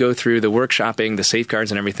training we go through, the workshopping, the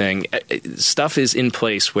safeguards and everything, stuff is in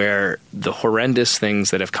place where the horrendous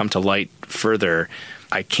things that have come to light further,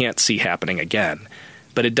 I can't see happening again.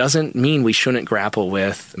 But it doesn't mean we shouldn't grapple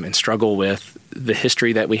with and struggle with the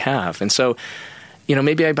history that we have. And so,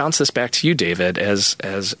 maybe I bounce this back to you, David, as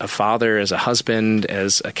a father, as a husband,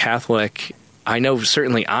 as a Catholic. I know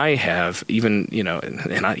certainly I have, even,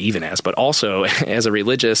 and not even as, but also as a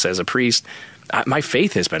religious, as a priest, my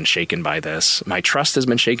faith has been shaken by this. My trust has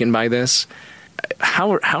been shaken by this.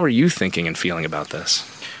 How are you thinking and feeling about this?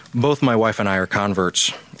 Both my wife and I are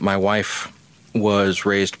converts. My wife was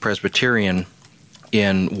raised Presbyterian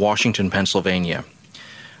in Washington, Pennsylvania.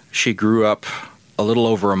 She grew up a little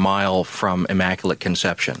over a mile from Immaculate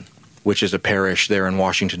Conception, which is a parish there in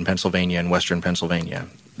Washington, Pennsylvania, and western Pennsylvania.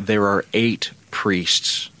 There are 8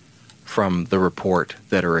 priests from the report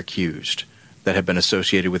that are accused that have been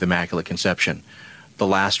associated with Immaculate Conception. The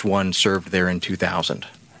last one served there in 2000.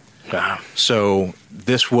 Wow. So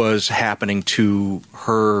this was happening to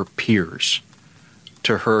her peers,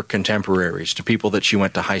 to her contemporaries, to people that she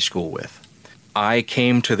went to high school with. I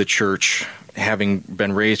came to the church having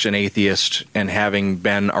been raised an atheist and having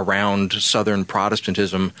been around Southern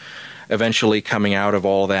Protestantism, eventually coming out of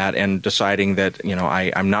all that and deciding that,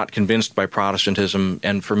 I'm not convinced by Protestantism,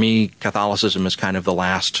 and for me, Catholicism is kind of the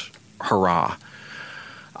last hurrah.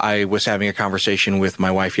 I was having a conversation with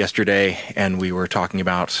my wife yesterday, and we were talking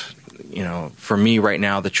about, for me right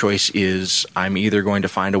now, the choice is I'm either going to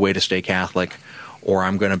find a way to stay Catholic or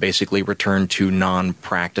I'm going to basically return to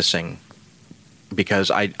non-practicing,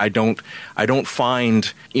 because I don't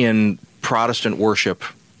find in Protestant worship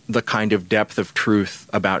the kind of depth of truth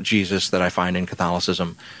about Jesus that I find in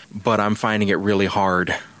Catholicism, but I'm finding it really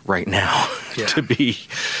hard right now to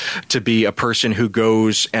be a person who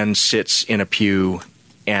goes and sits in a pew,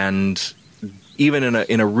 and even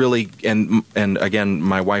in a really and again,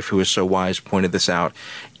 my wife, who is so wise, pointed this out.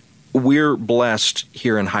 We're blessed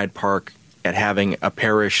here in Hyde Park at having a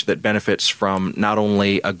parish that benefits from not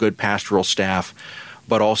only a good pastoral staff,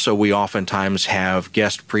 but also we oftentimes have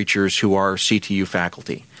guest preachers who are CTU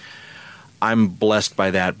faculty. I'm blessed by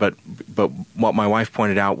that, but what my wife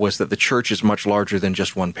pointed out was that the church is much larger than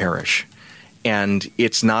just one parish. And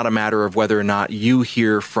it's not a matter of whether or not you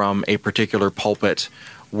hear from a particular pulpit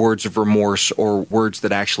words of remorse or words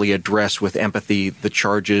that actually address with empathy the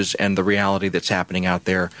charges and the reality that's happening out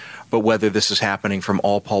there, but whether this is happening from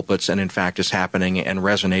all pulpits and in fact is happening and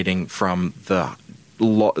resonating from the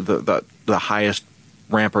highest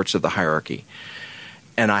ramparts of the hierarchy.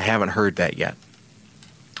 And I haven't heard that yet.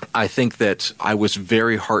 I think that I was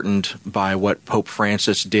very heartened by what Pope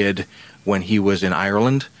Francis did when he was in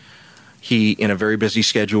Ireland. He, in a very busy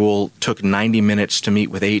schedule, took 90 minutes to meet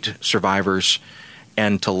with 8 survivors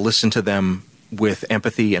and to listen to them with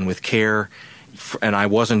empathy and with care. And I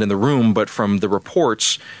wasn't in the room, but from the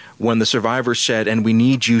reports, when the survivors said, and we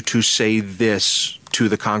need you to say this to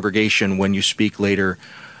the congregation when you speak later,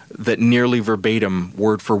 that nearly verbatim,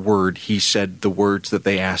 word for word, he said the words that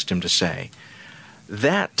they asked him to say.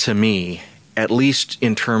 That, to me, at least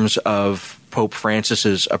in terms of Pope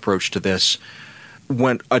Francis's approach to this,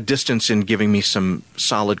 went a distance in giving me some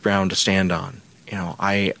solid ground to stand on.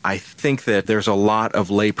 I think that there's a lot of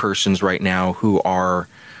laypersons right now who are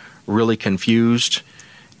really confused,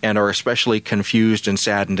 and are especially confused and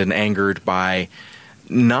saddened and angered by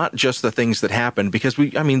not just the things that happened, because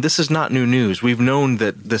this is not new news. We've known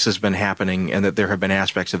that this has been happening and that there have been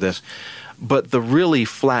aspects of this, but the really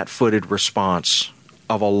flat-footed response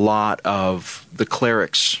of a lot of the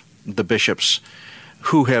clerics, the bishops,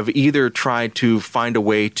 who have either tried to find a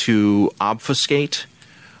way to obfuscate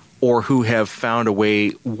or who have found a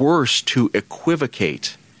way worse to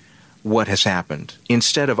equivocate what has happened,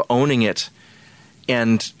 instead of owning it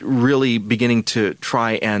and really beginning to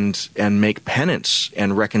try and make penance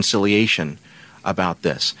and reconciliation about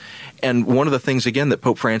this. And one of the things, again, that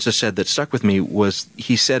Pope Francis said that stuck with me was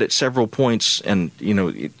he said at several points, and he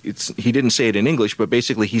didn't say it in English, but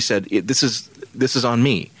basically he said, this is on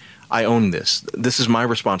me. I own this. This is my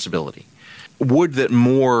responsibility. Would that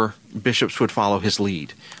more bishops would follow his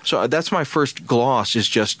lead. So that's my first gloss, is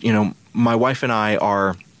just, my wife and I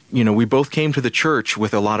are, we both came to the church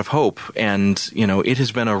with a lot of hope, and, it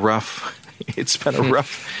has been a rough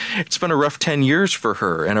 10 years for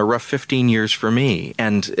her and a rough 15 years for me,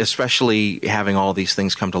 and especially having all these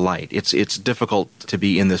things come to light. It's difficult to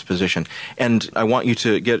be in this position. And I want you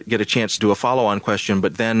to get a chance to do a follow-on question,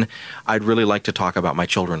 but then I'd really like to talk about my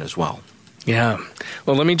children as well. Yeah.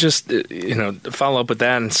 Well, let me just, follow up with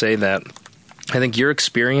that and say that I think your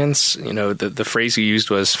experience, the phrase you used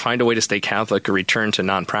was find a way to stay Catholic or return to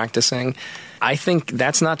non-practicing. I think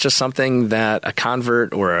that's not just something that a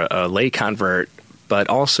convert or a lay convert, but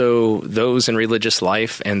also those in religious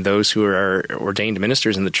life and those who are ordained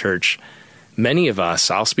ministers in the church. Many of us,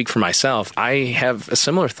 I'll speak for myself, I have a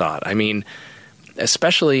similar thought. I mean,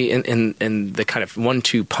 especially in the kind of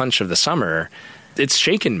 1-2 punch of the summer, it's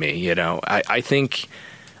shaken me. I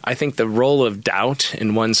think the role of doubt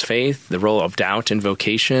in one's faith, the role of doubt in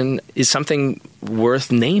vocation, is something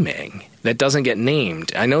worth naming that doesn't get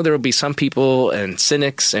named. I know there will be some people and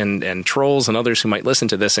cynics and trolls and others who might listen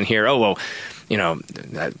to this and hear,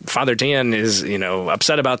 Father Dan is,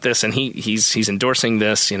 upset about this and he's endorsing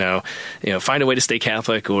this, find a way to stay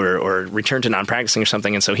Catholic or return to non-practicing or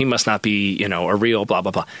something, and so he must not be, a real blah,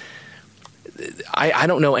 blah, blah. I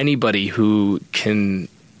don't know anybody who can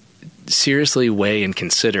seriously weigh and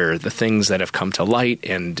consider the things that have come to light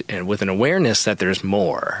and with an awareness that there's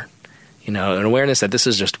more, an awareness that this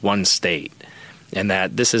is just one state and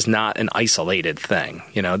that this is not an isolated thing.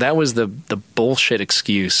 That was the bullshit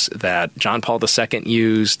excuse that John Paul II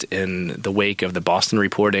used in the wake of the Boston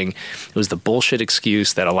reporting. It was the bullshit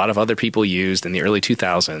excuse that a lot of other people used in the early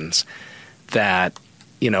 2000s that,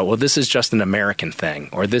 this is just an American thing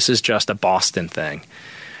or this is just a Boston thing.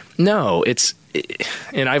 No,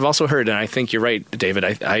 and I've also heard, and I think you're right,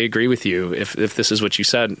 David, I agree with you if this is what you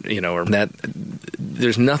said, or that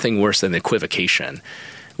there's nothing worse than equivocation,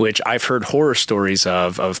 which I've heard horror stories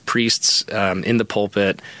of priests in the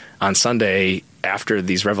pulpit on Sunday after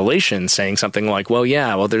these revelations saying something like,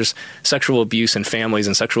 there's sexual abuse in families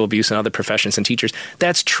and sexual abuse in other professions and teachers.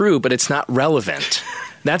 That's true, but it's not relevant.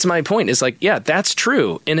 That's my point. It's like, yeah, that's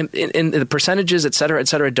true. And the percentages, et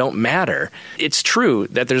cetera, don't matter. It's true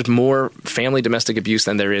that there's more family domestic abuse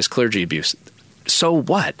than there is clergy abuse. So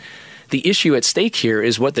what? The issue at stake here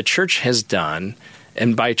is what the church has done,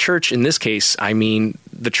 and by church in this case, I mean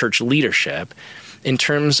the church leadership, in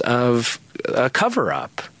terms of a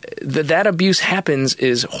cover-up. That abuse happens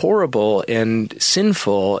is horrible and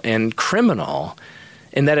sinful and criminal,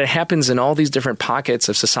 and that it happens in all these different pockets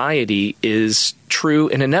of society is true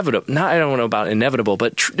and inevitable. I don't know about inevitable,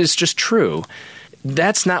 but it's just true.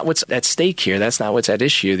 That's not what's at stake here. That's not what's at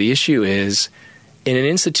issue. The issue is in an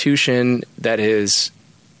institution that is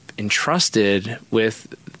entrusted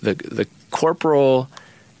with the corporal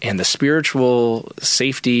and the spiritual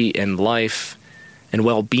safety and life and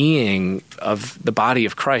well-being of the body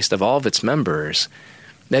of Christ, of all of its members,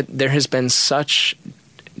 that there has been such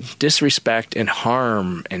disrespect and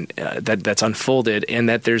harm and that's unfolded, and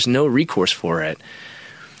that there's no recourse for it.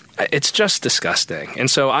 It's just disgusting. And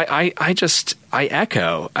so I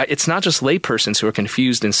echo, it's not just laypersons who are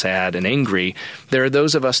confused and sad and angry. There are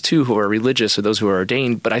those of us, too, who are religious or those who are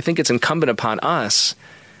ordained, but I think it's incumbent upon us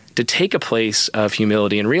to take a place of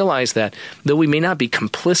humility and realize that though we may not be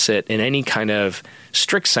complicit in any kind of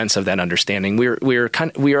strict sense of that understanding, we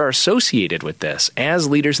are associated with this. As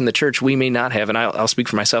leaders in the church, we may not have, and I'll speak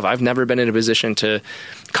for myself, I've never been in a position to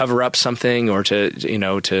cover up something or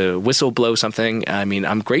to whistle blow something. I mean,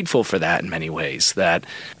 I'm grateful for that in many ways. That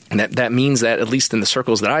means that at least in the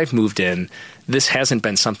circles that I've moved in, this hasn't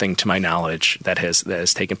been something to my knowledge that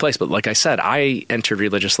has taken place. But like I said, I entered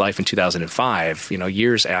religious life in 2005,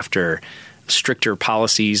 years after stricter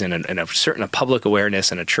policies and a certain public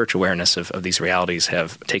awareness and a church awareness of these realities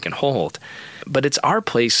have taken hold. But it's our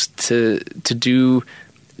place to do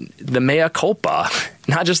the mea culpa,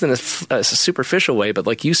 not just in a superficial way, but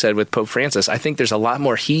like you said with Pope Francis, I think there's a lot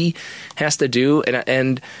more he has to do.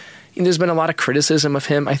 And there's been a lot of criticism of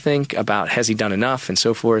him, I think, about has he done enough and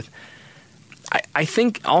so forth. I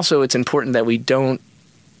think also it's important that we don't,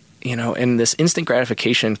 in this instant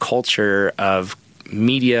gratification culture of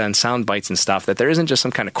media and sound bites and stuff, that there isn't just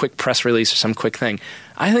some kind of quick press release or some quick thing.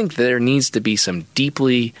 I think there needs to be some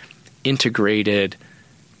deeply integrated,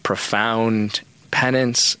 profound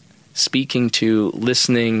penance, speaking to,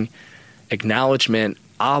 listening, acknowledgement,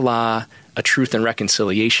 a la a truth and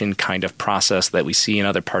reconciliation kind of process that we see in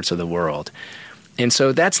other parts of the world. And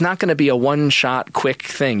so that's not going to be a one-shot quick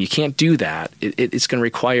thing. You can't do that. It's going to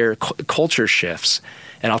require culture shifts.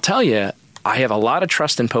 And I'll tell you, I have a lot of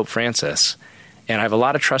trust in Pope Francis, and I have a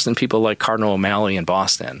lot of trust in people like Cardinal O'Malley in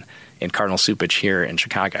Boston and Cardinal Cupich here in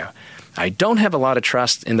Chicago. I don't have a lot of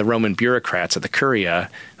trust in the Roman bureaucrats at the Curia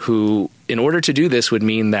who, in order to do this, would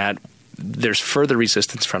mean that there's further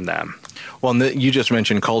resistance from them. Well, and you just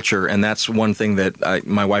mentioned culture, and that's one thing that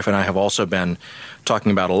my wife and I have also been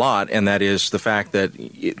talking about a lot, and that is the fact that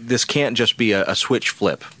this can't just be a switch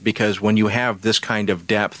flip, because when you have this kind of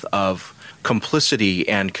depth of complicity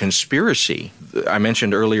and conspiracy, I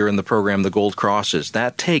mentioned earlier in the program the gold crosses,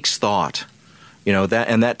 that takes thought.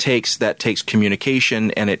 That takes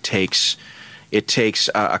communication, and it takes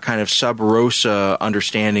a kind of sub rosa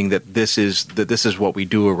understanding that this is what we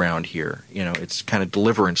do around here. It's kind of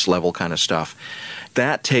deliverance level kind of stuff.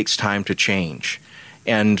 That takes time to change.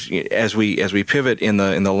 And as we pivot in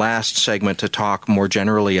the last segment to talk more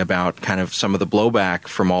generally about kind of some of the blowback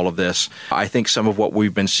from all of this, I think some of what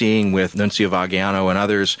we've been seeing with Nuncio Vaggiano and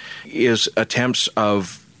others is attempts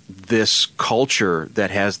of this culture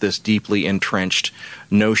that has this deeply entrenched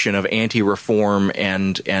notion of anti-reform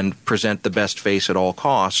and present the best face at all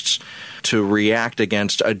costs to react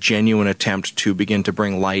against a genuine attempt to begin to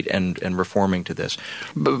bring light and reforming to this.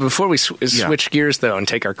 But before we switch gears, though, and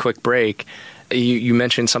take our quick break, you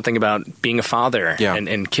mentioned something about being a father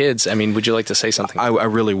and kids. I mean, would you like to say something? I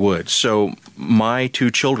really would. So my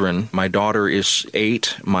two children, my daughter is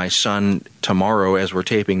 8, my son tomorrow, as we're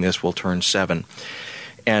taping this, will turn 7.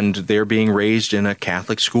 And they're being raised in a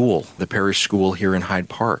Catholic school, the parish school here in Hyde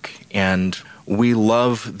Park. And we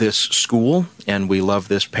love this school, and we love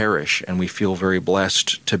this parish, and we feel very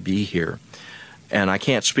blessed to be here. And I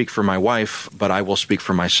can't speak for my wife, but I will speak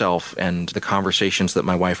for myself and the conversations that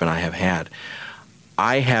my wife and I have had.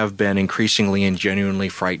 I have been increasingly and genuinely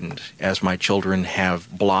frightened as my children have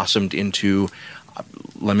blossomed into,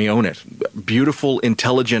 let me own it, beautiful,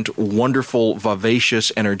 intelligent, wonderful,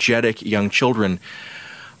 vivacious, energetic young children.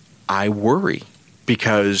 I worry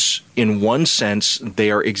because in one sense, they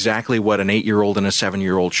are exactly what an 8-year-old and a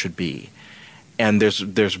 7-year-old should be. And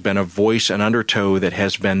there's been a voice, an undertow that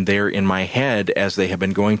has been there in my head as they have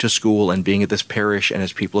been going to school and being at this parish, and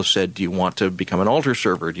as people have said, do you want to become an altar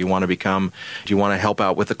server? Do you want to help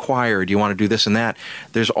out with the choir? Do you want to do this and that?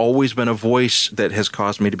 There's always been a voice that has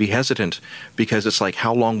caused me to be hesitant, because it's like,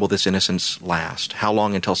 how long will this innocence last? How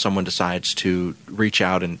long until someone decides to reach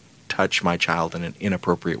out and touch my child in an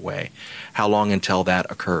inappropriate way? How long until that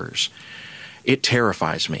occurs? It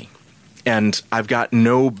terrifies me. And I've got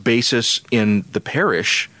no basis in the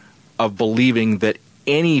parish of believing that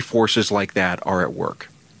any forces like that are at work.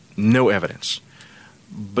 No evidence.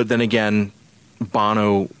 But then again,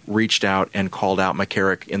 Bono reached out and called out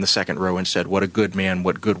McCarrick in the second row and said, what a good man,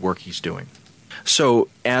 what good work he's doing. So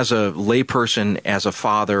as a layperson, as a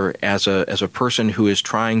father, as a person who is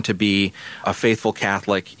trying to be a faithful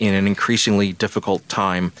Catholic in an increasingly difficult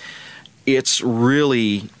time, it's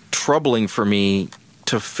really troubling for me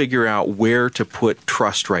to figure out where to put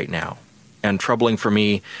trust right now, and troubling for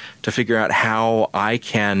me to figure out how I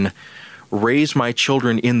can raise my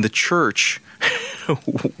children in the church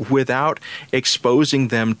without exposing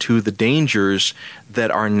them to the dangers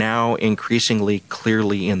that are now increasingly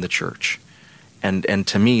clearly in the church. And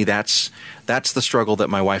to me, that's the struggle that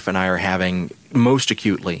my wife and I are having most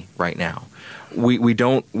acutely right now. We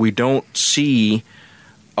don't see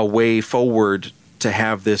a way forward to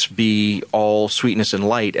have this be all sweetness and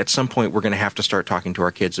light. At some point, we're going to have to start talking to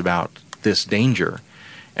our kids about this danger,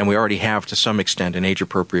 and we already have to some extent in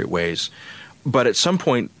age-appropriate ways. But at some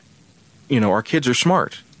point, our kids are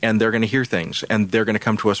smart, and they're going to hear things, and they're going to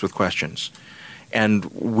come to us with questions. And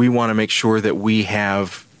we want to make sure that we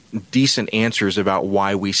have decent answers about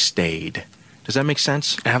why we stayed. Does that make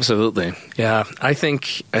sense? Absolutely. Yeah. I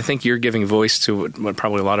think you're giving voice to what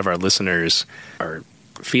probably a lot of our listeners are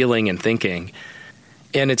feeling and thinking.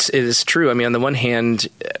 And it is true. I mean, on the one hand,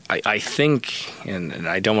 I think, and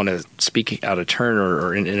I don't want to speak out of turn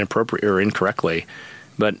or inappropriate or incorrectly,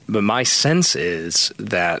 but my sense is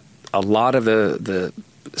that a lot of the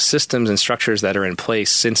systems and structures that are in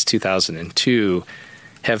place since 2002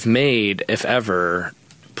 have made, if ever,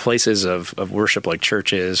 places of worship like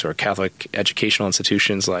churches or Catholic educational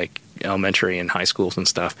institutions like elementary and high schools and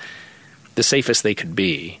stuff, the safest they could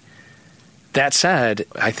be. That said,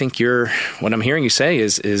 I think what I'm hearing you say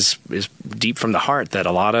is deep from the heart, that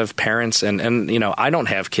a lot of parents and I don't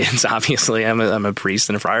have kids, obviously. I'm a priest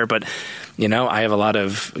and a friar, but I have a lot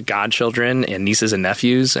of godchildren and nieces and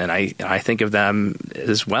nephews, and I think of them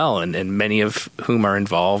as well, and many of whom are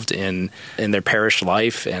involved in their parish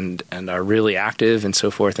life and are really active and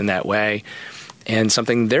so forth in that way. And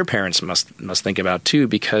something their parents must think about too,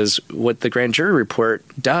 because what the grand jury report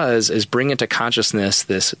does is bring into consciousness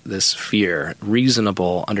this fear,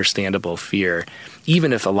 reasonable, understandable fear,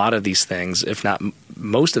 even if a lot of these things, if not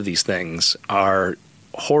most of these things, are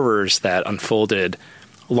horrors that unfolded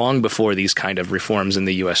long before these kind of reforms in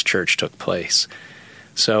the U.S. church took place.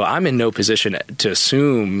 So I'm in no position to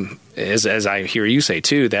assume, as I hear you say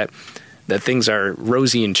too, that things are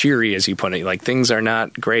rosy and cheery, as you put it, like things are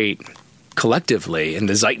not great collectively in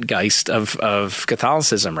the zeitgeist of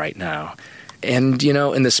Catholicism right now. And,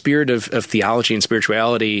 in the spirit of theology and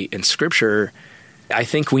spirituality and Scripture, I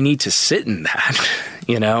think we need to sit in that.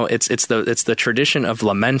 It's the tradition of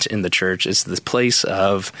lament in the church. It's this place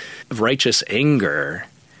of righteous anger.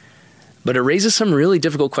 But it raises some really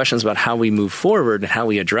difficult questions about how we move forward and how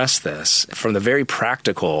we address this, from the very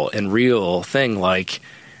practical and real thing, like,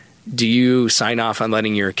 do you sign off on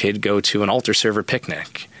letting your kid go to an altar server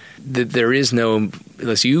picnic? There is no,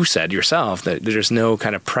 as you said yourself, that there's no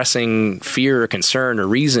kind of pressing fear or concern or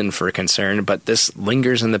reason for concern, but this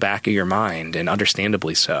lingers in the back of your mind, and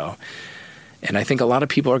understandably so. And I think a lot of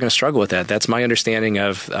people are going to struggle with that. That's my understanding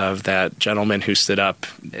of that gentleman who stood up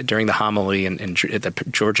during the homily at the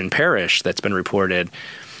Georgian parish that's been reported.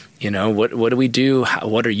 What do we do?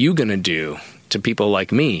 What are you going to do to people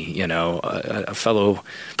like me, a fellow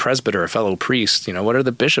presbyter, a fellow priest? What are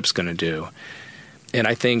the bishops going to do? And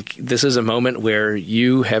I think this is a moment where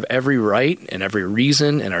you have every right and every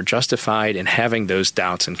reason and are justified in having those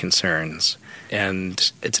doubts and concerns. And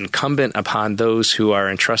it's incumbent upon those who are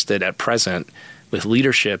entrusted at present with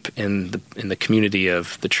leadership in the community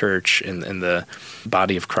of the church and the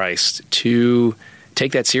body of Christ to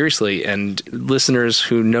take that seriously. And listeners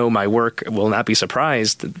who know my work will not be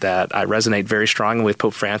surprised that I resonate very strongly with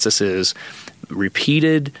Pope Francis's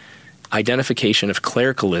repeated identification of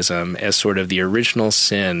clericalism as sort of the original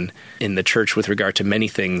sin in the church with regard to many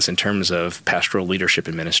things in terms of pastoral leadership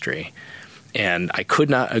and ministry. And I could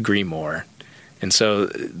not agree more. And so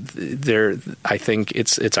I think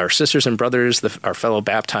it's our sisters and brothers, our fellow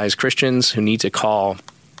baptized Christians, who need to call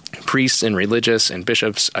priests and religious and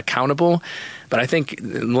bishops accountable. But I think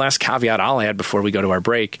the last caveat I'll add before we go to our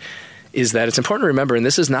break is that it's important to remember, and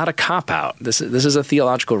this is not a cop-out, this is a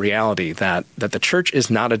theological reality, that the church is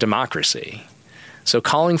not a democracy. So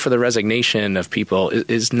calling for the resignation of people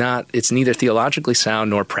it's neither theologically sound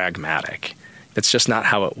nor pragmatic. That's just not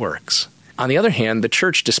how it works. On the other hand, the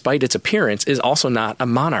church, despite its appearance, is also not a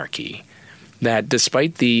monarchy. That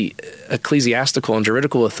despite the ecclesiastical and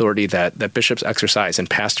juridical authority that bishops exercise and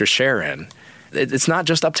pastors share in, it's not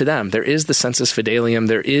just up to them. There is the sensus fidelium.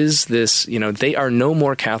 There is this, they are no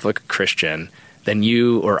more Catholic Christian than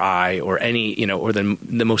you or I or any, or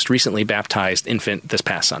the most recently baptized infant this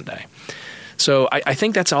past Sunday. So I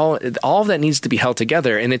think that's all of that needs to be held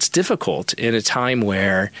together. And it's difficult in a time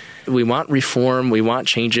where we want reform, we want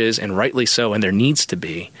changes, and rightly so, and there needs to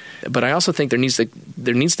be. But I also think there needs to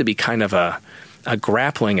be kind of a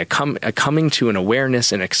grappling, a coming to an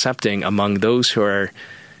awareness and accepting among those who are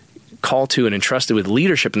called to and entrusted with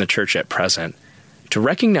leadership in the church at present to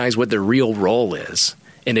recognize what their real role is.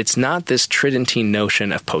 And it's not this Tridentine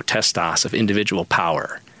notion of potestas, of individual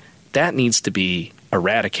power. That needs to be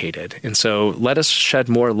eradicated. And so let us shed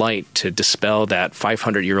more light to dispel that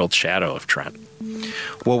 500-year-old shadow of Trent.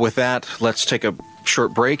 Well, with that, let's take a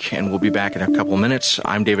short break, and we'll be back in a couple of minutes.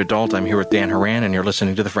 I'm David Dalt. I'm here with Dan Horan, and you're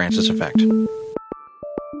listening to The Francis Effect.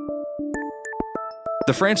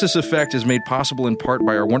 The Francis Effect is made possible in part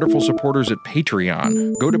by our wonderful supporters at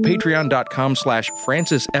Patreon. Go to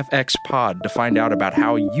patreon.com/FrancisFXPod to find out about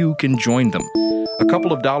how you can join them. A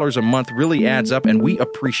couple of dollars a month really adds up, and we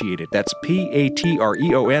appreciate it. That's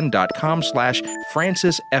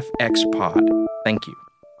patreon.com/FrancisFXPod. Thank you.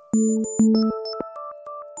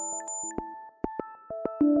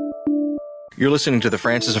 You're listening to The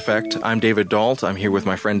Francis Effect. I'm David Dault. I'm here with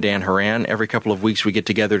my friend Dan Horan. Every couple of weeks we get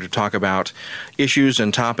together to talk about issues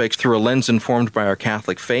and topics through a lens informed by our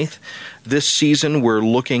Catholic faith. This season we're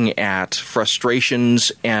looking at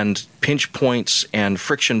frustrations and pinch points and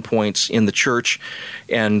friction points in the church.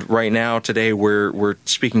 And right now, today, we're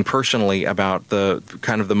speaking personally about the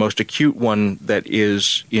kind of the most acute one that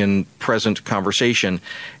is in present conversation,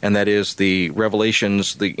 and that is the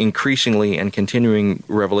revelations, the increasingly and continuing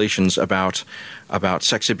revelations about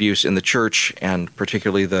sex abuse in the church, and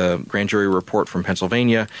particularly the grand jury report from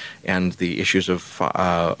Pennsylvania and the issues of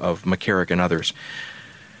McCarrick and others.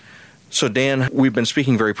 So, Dan, we've been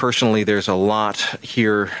speaking very personally. There's a lot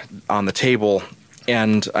here on the table,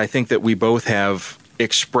 and I think that we both have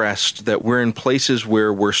expressed that we're in places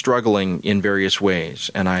where we're struggling in various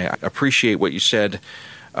ways. And I appreciate what you said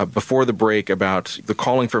before the break about the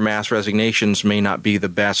calling for mass resignations may not be the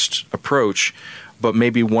best approach, but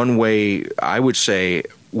maybe one way I would say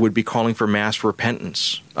would be calling for mass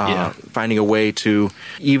repentance, finding a way to,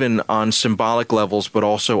 even on symbolic levels, but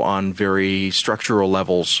also on very structural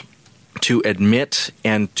levels, to admit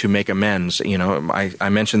and to make amends. You know, I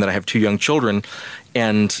mentioned that I have 2 young children,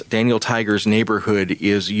 and Daniel Tiger's Neighborhood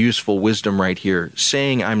is useful wisdom right here.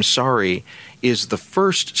 Saying I'm sorry is the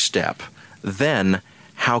first step. Then,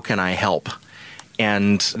 how can I help?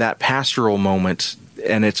 And that pastoral moment,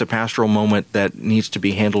 and it's a pastoral moment that needs to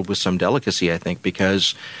be handled with some delicacy, I think,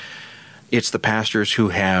 because it's the pastors who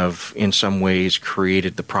have, in some ways,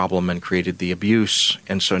 created the problem and created the abuse.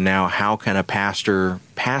 And so now, how can a pastor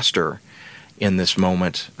in this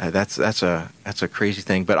moment? That's a crazy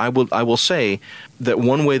thing. But I will say that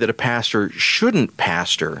one way that a pastor shouldn't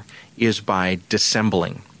pastor is by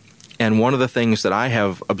dissembling. And one of the things that I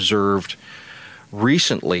have observed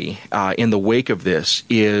recently in the wake of this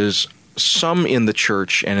is some in the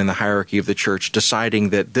church and in the hierarchy of the church deciding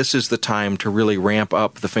that this is the time to really ramp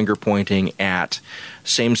up the finger pointing at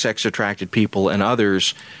same-sex attracted people and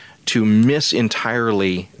others, to miss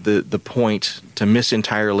entirely the point, to miss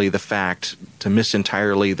entirely the fact, to miss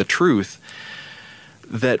entirely the truth,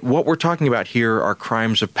 that what we're talking about here are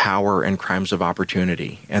crimes of power and crimes of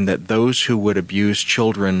opportunity, and that those who would abuse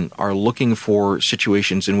children are looking for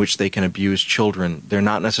situations in which they can abuse children. They're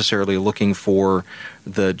not necessarily looking for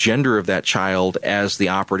the gender of that child as the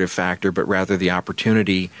operative factor, but rather the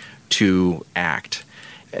opportunity to act.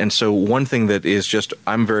 And so one thing that is just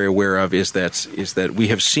I'm very aware of is that we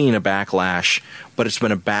have seen a backlash, but it's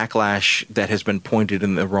been a backlash that has been pointed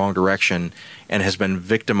in the wrong direction and has been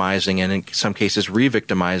victimizing and in some cases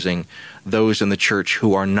re-victimizing those in the church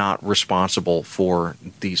who are not responsible for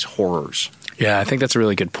these horrors. Yeah, I think that's a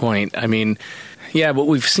really good point. I mean, yeah, what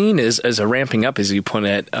we've seen is a ramping up, as you put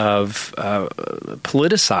it, of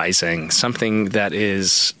politicizing something that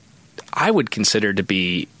is, I would consider to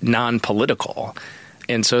be non-political.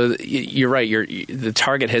 And so you're right. The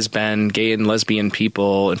target has been gay and lesbian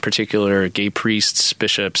people, in particular gay priests,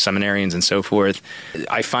 bishops, seminarians, and so forth.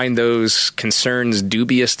 I find those concerns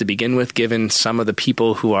dubious to begin with, given some of the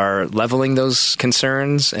people who are leveling those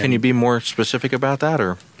concerns. Can you be more specific about that,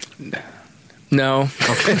 or? No.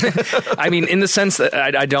 Okay. I mean, in the sense that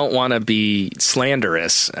I don't want to be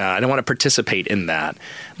slanderous. I don't want to participate in that.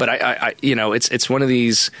 But I it's one of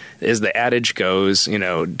these, as the adage goes,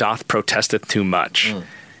 doth protesteth too much.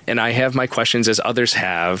 And I have my questions, as others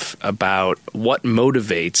have, about what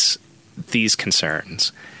motivates these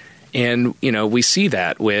concerns. And, we see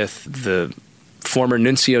that with the former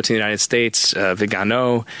nuncio to the United States,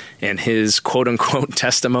 Vigano, and his quote-unquote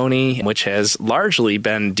testimony, which has largely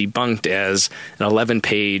been debunked as an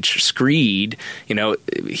 11-page screed.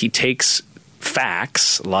 He takes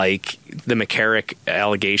facts like the McCarrick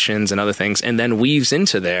allegations and other things, and then weaves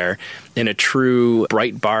into there in a true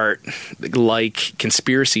Breitbart-like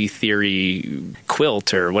conspiracy theory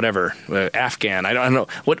quilt or whatever, Afghan. I don't know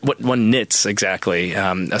what one knits exactly.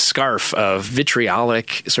 A scarf of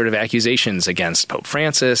vitriolic sort of accusations against Pope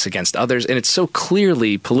Francis, against others, and it's so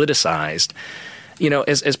clearly politicized.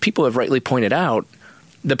 As people have rightly pointed out,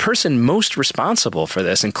 the person most responsible for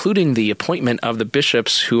this, including the appointment of the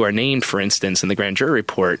bishops who are named, for instance, in the grand jury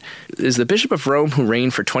report, is the Bishop of Rome, who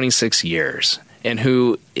reigned for 26 years and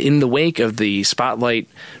who, in the wake of the Spotlight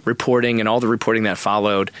reporting and all the reporting that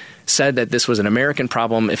followed, said that this was an American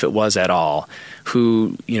problem, if it was at all,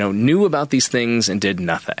 who knew about these things and did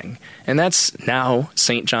nothing. And that's now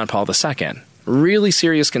St. John Paul II. Really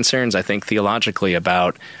serious concerns, I think, theologically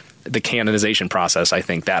about the canonization process. I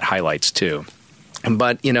think that highlights too.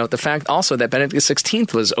 But, the fact also that Benedict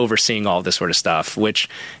XVI was overseeing all this sort of stuff, which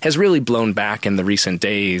has really blown back in the recent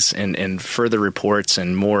days, and further reports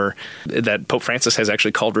and more that Pope Francis has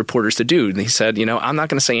actually called reporters to do. And he said, I'm not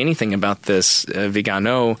going to say anything about this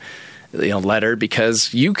Vigano letter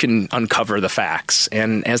because you can uncover the facts.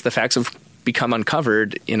 And as the facts have become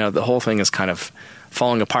uncovered, the whole thing is kind of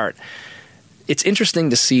falling apart. It's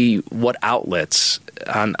interesting to see what outlets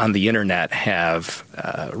on the internet have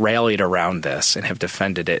rallied around this and have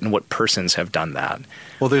defended it, and what persons have done that.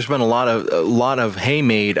 Well, there's been a lot of hay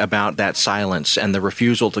made about that silence and the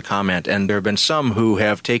refusal to comment, and there have been some who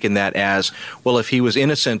have taken that as, well, if he was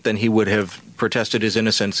innocent, then he would have protested his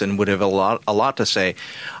innocence and would have a lot to say.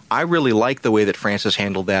 I really like the way that Francis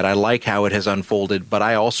handled that. I like how it has unfolded, but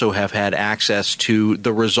I also have had access to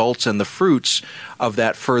the results and the fruits of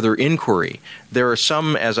that further inquiry. There are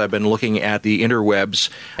some, as I've been looking at the interwebs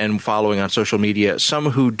and following on social media,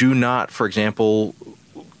 some who do not, for example,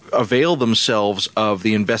 avail themselves of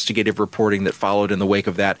the investigative reporting that followed in the wake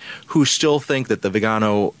of that, who still think that the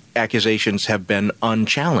Vigano accusations have been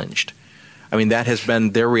unchallenged. I mean, that has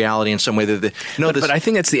been their reality in some way. But I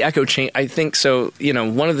think it's the echo chamber. I think so.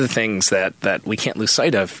 One of the things that we can't lose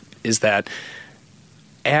sight of is that,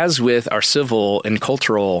 as with our civil and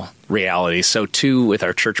cultural reality, so too with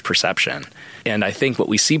our church perception. And I think what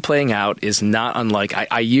we see playing out is not unlike,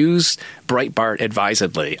 I use Breitbart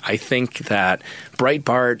advisedly. I think that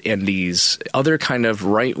Breitbart and these other kind of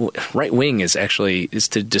right wing is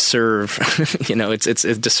to disserve, it's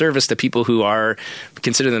a disservice to people who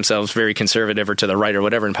consider themselves very conservative or to the right or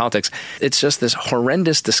whatever in politics. It's just this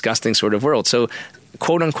horrendous, disgusting sort of world. So,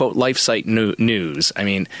 quote-unquote LifeSite news. I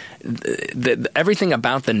mean, everything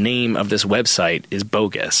about the name of this website is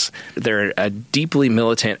bogus. They're a deeply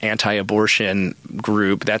militant anti-abortion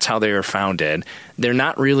group. That's how they were founded. They're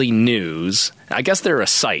not really news. I guess they're a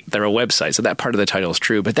site. They're a website, so that part of the title is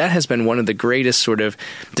true. But that has been one of the greatest sort of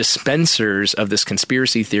dispensers of this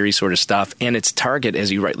conspiracy theory sort of stuff, and its target,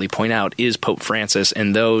 as you rightly point out, is Pope Francis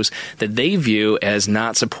and those that they view as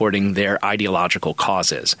not supporting their ideological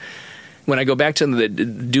causes. When I go back to the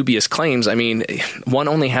dubious claims, I mean, one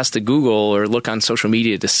only has to Google or look on social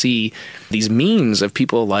media to see these memes of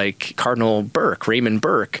people like Cardinal Burke, Raymond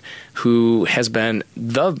Burke, who has been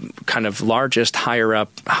the kind of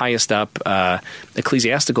highest up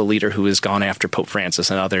ecclesiastical leader who has gone after Pope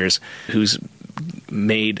Francis and others, who's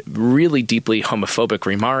made really deeply homophobic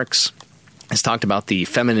remarks, has talked about the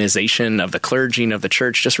feminization of the clergy and of the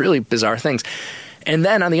church, just really bizarre things. And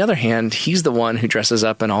then, on the other hand, he's the one who dresses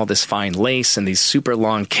up in all this fine lace and these super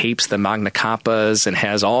long capes, the Magna Kappas, and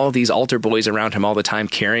has all these altar boys around him all the time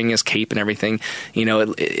carrying his cape and everything.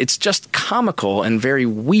 It's just comical and very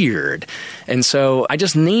weird. And so I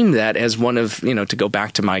just named that as one of, to go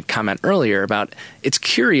back to my comment earlier about, it's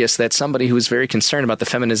curious that somebody who is very concerned about the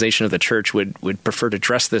feminization of the church would prefer to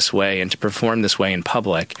dress this way and to perform this way in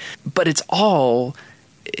public. But it's all,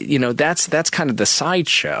 that's kind of the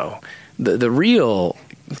sideshow. The real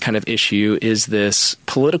kind of issue is this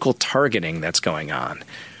political targeting that's going on.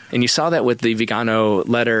 And you saw that with the Vigano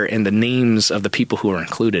letter and the names of the people who are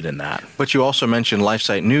included in that. But you also mentioned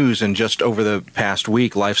LifeSite News, and just over the past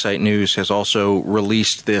week, LifeSite News has also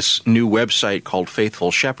released this new website called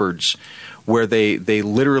Faithful Shepherds, where they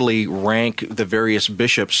literally rank the various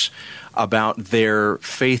bishops about their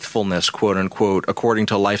faithfulness, quote unquote, according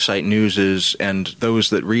to LifeSite News's and those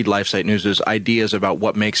that read LifeSite News's ideas about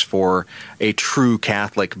what makes for a true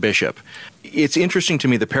Catholic bishop. It's interesting to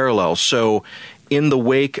me, the parallels. So in the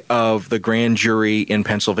wake of the grand jury in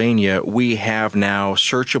Pennsylvania, we have now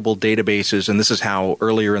searchable databases, and this is how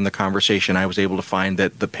earlier in the conversation I was able to find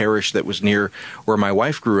that the parish that was near where my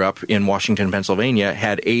wife grew up in Washington, Pennsylvania,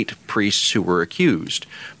 had 8 priests who were accused,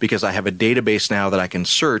 because I have a database now that I can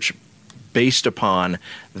search based upon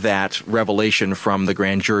that revelation from the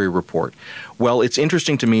grand jury report. Well, it's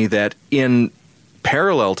interesting to me that in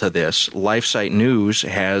parallel to this, LifeSite News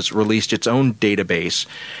has released its own database,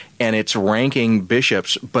 and it's ranking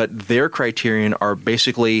bishops, but their criterion are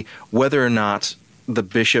basically whether or not the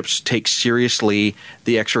bishops take seriously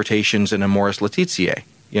the exhortations in Amoris Laetitia.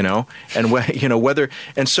 And whether,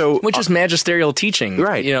 and so, which is magisterial teaching,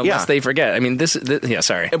 right? Lest they forget. I mean,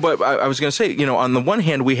 sorry. But I was going to say, on the one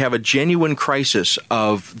hand, we have a genuine crisis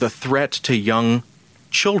of the threat to young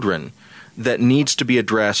children that needs to be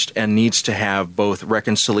addressed and needs to have both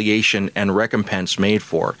reconciliation and recompense made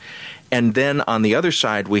for. And then on the other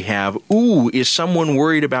side, we have, is someone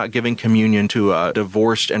worried about giving communion to a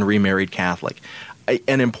divorced and remarried Catholic?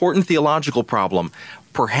 An important theological problem.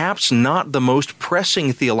 perhaps not the most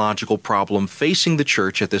pressing theological problem facing the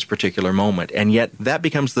church at this particular moment. And yet that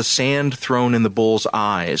becomes the sand thrown in the bull's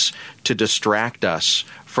eyes to distract us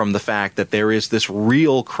from the fact that there is this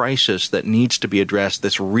real crisis that needs to be addressed,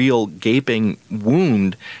 this real gaping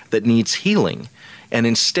wound that needs healing. And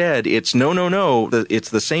instead, it's no.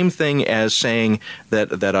 It's the same thing as saying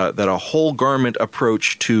that a whole garment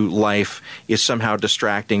approach to life is somehow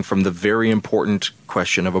distracting from the very important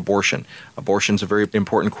question of abortion. Abortion's a very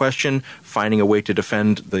important question. Finding a way to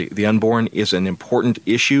defend the unborn is an important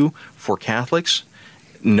issue for Catholics,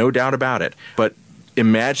 no doubt about it. But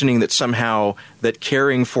imagining that somehow that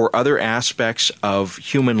caring for other aspects of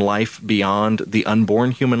human life beyond the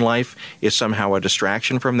unborn human life is somehow a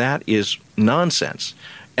distraction from that is nonsense.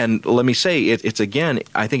 And let me say, it's again,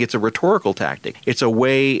 I think it's a rhetorical tactic. It's a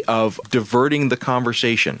way of diverting the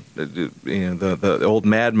conversation. The old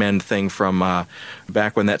Mad Men thing from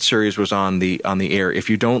back when that series was on the air. If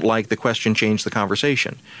you don't like the question, change the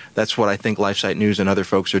conversation. That's what I think LifeSite News and other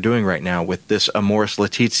folks are doing right now with this Amoris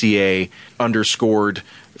Laetitia underscored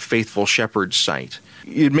Faithful Shepherd site.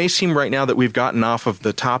 It may seem right now that we've gotten off of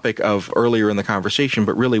the topic of earlier in the conversation,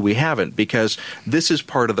 but really we haven't, because this is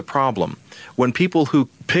part of the problem. When people who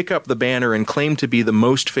pick up the banner and claim to be the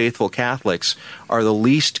most faithful Catholics are the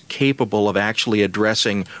least capable of actually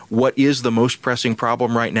addressing what is the most pressing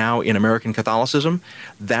problem right now in American Catholicism,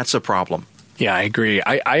 that's a problem. Yeah, I agree.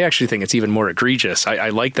 I actually think it's even more egregious. I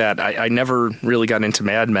like that. I never really got into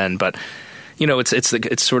Mad Men, but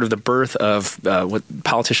it's sort of the birth of what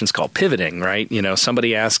politicians call pivoting, right?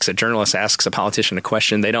 A journalist asks a politician a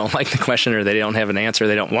question, they don't like the question or they don't have an answer,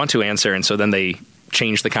 they don't want to answer, and so then they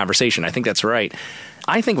change the conversation. I think that's right.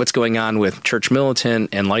 I think what's going on with Church Militant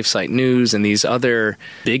and LifeSite News and these other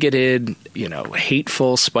bigoted,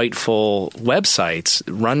 hateful, spiteful websites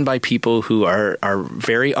run by people who are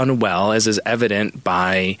very unwell, as is evident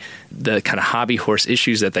by the kind of hobby horse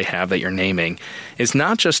issues that they have that you're naming, is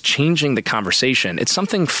not just changing the conversation. It's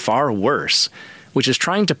something far worse, which is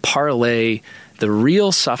trying to parlay the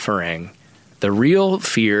real suffering, the real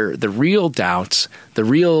fear, the real doubts, the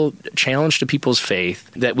real challenge to people's faith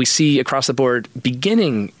that we see across the board,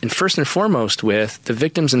 beginning and first and foremost with the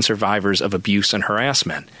victims and survivors of abuse and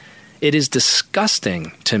harassment. It is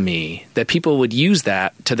disgusting to me that people would use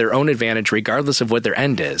that to their own advantage regardless of what their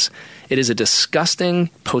end is. It is a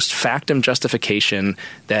disgusting post factum justification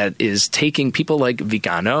that is taking people like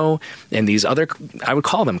Vigano and these other, I would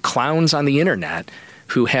call them clowns on the internet,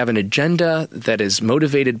 who have an agenda that is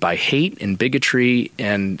motivated by hate and bigotry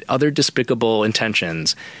and other despicable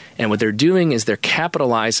intentions. And what they're doing is they're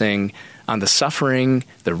capitalizing on the suffering,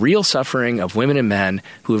 the real suffering of women and men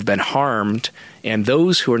who have been harmed, and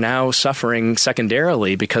those who are now suffering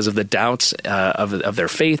secondarily because of the doubts of their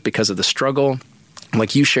faith, because of the struggle.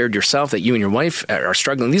 Like you shared yourself, that you and your wife are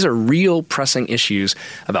struggling. These are real pressing issues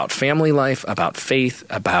about family life, about faith,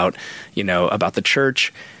 about the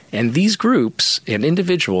church. And these groups and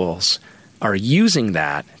individuals are using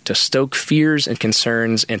that to stoke fears and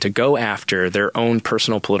concerns and to go after their own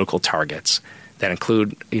personal political targets that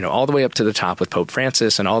include, all the way up to the top with Pope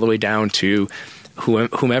Francis and all the way down to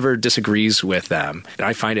whomever disagrees with them. And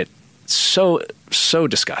I find it so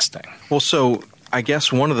disgusting. Well, so I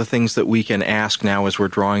guess one of the things that we can ask now as we're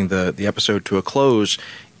drawing the episode to a close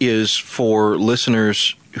is for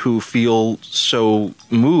listeners who feel so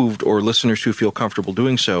moved or listeners who feel comfortable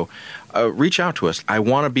doing so, reach out to us. I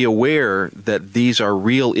want to be aware that these are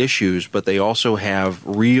real issues, but they also have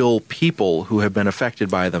real people who have been affected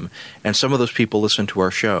by them. And some of those people listen to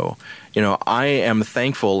our show. I am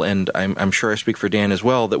thankful, and I'm sure I speak for Dan as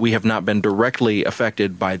well, that we have not been directly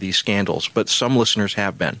affected by these scandals, but some listeners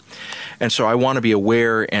have been. And so I want to be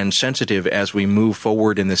aware and sensitive as we move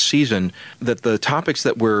forward in this season that the topics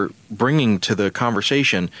that we're bringing to the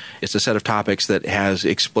conversation is a set of topics that has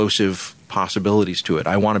explosive possibilities to it.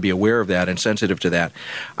 I want to be aware of that and sensitive to that.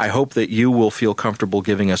 I hope that you will feel comfortable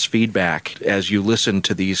giving us feedback as you listen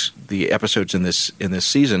to the episodes in this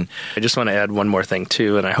season. I just want to add one more thing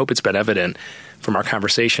too, and I hope it's been evident from our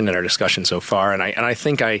conversation and our discussion so far. And I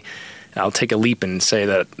think I'll take a leap and say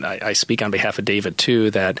that I speak on behalf of David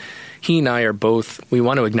too, that he and I are both, we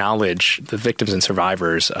want to acknowledge the victims and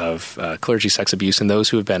survivors of clergy sex abuse and those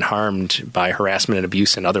who have been harmed by harassment and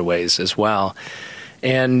abuse in other ways as well.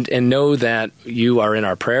 And know that you are in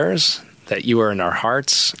our prayers, that you are in our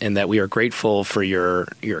hearts, and that we are grateful for your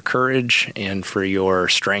courage and for your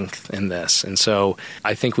strength in this. And so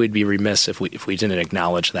I think we'd be remiss if we didn't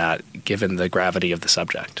acknowledge that, given the gravity of the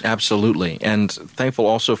subject. Absolutely. And thankful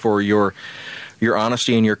also for your your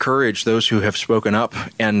honesty and your courage, those who have spoken up,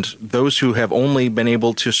 and those who have only been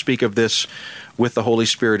able to speak of this with the Holy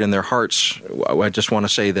Spirit in their hearts. I just want to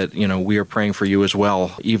say that, we are praying for you as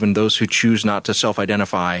well. Even those who choose not to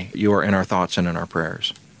self-identify, you are in our thoughts and in our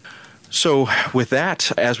prayers. So with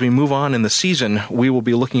that, as we move on in the season, we will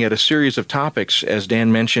be looking at a series of topics. As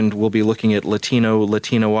Dan mentioned, we'll be looking at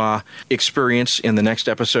Latinoa experience in the next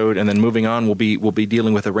episode, and then moving on, we'll be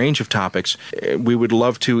dealing with a range of topics. We would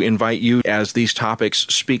love to invite you, as these topics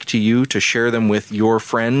speak to you, to share them with your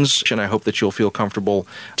friends, and I hope that you'll feel comfortable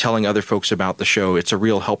telling other folks about the show. It's a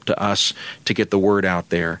real help to us to get the word out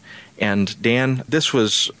there. And Dan, this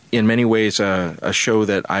was in many ways a show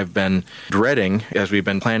that I've been dreading as we've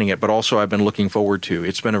been planning it, but also I've been looking forward to.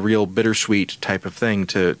 It's been a real bittersweet type of thing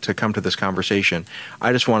to come to this conversation.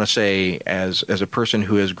 I just want to say, as a person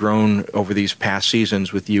who has grown over these past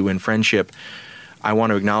seasons with you in friendship, I want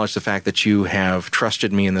to acknowledge the fact that you have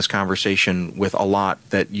trusted me in this conversation with a lot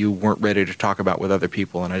that you weren't ready to talk about with other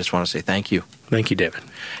people, and I just want to say thank you. Thank you, David.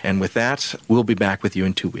 And with that, we'll be back with you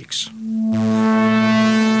in 2 weeks.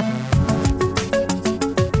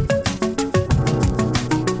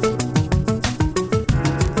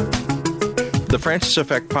 The Francis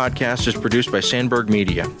Effect podcast is produced by Sandberg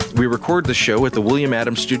Media. We record the show at the William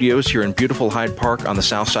Adams Studios here in beautiful Hyde Park on the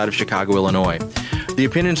south side of Chicago, Illinois. The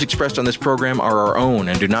opinions expressed on this program are our own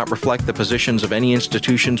and do not reflect the positions of any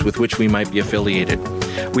institutions with which we might be affiliated.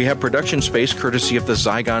 We have production space courtesy of the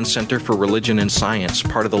Zygon Center for Religion and Science,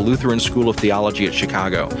 part of the Lutheran School of Theology at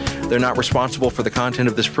Chicago. They're not responsible for the content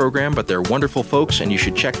of this program, but they're wonderful folks, and you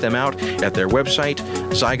should check them out at their website,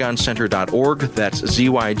 zygoncenter.org. That's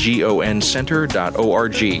ZYGON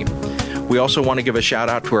Center.org. We also want to give a shout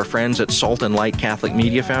out to our friends at Salt and Light Catholic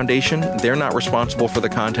Media Foundation. They're not responsible for the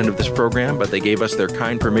content of this program, but they gave us their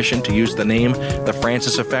kind permission to use the name The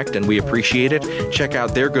Francis Effect, and we appreciate it. Check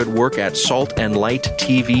out their good work at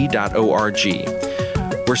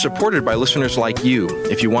saltandlighttv.org. We're supported by listeners like you.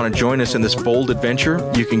 If you want to join us in this bold adventure,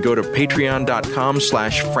 you can go to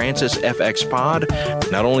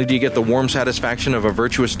patreon.com/FrancisFXPod. Not only do you get the warm satisfaction of a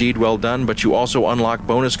virtuous deed well done, but you also unlock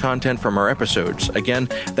bonus content from our episodes. Again,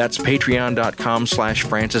 that's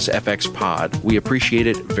patreon.com/FrancisFXPod. We appreciate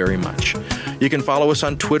it very much. You can follow us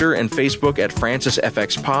on Twitter and Facebook at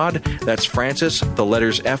FrancisFXPod. That's Francis, the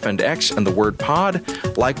letters F and X, and the word pod.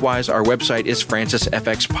 Likewise, our website is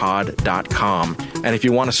francisfxpod.com. And if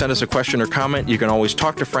you want to send us a question or comment, you can always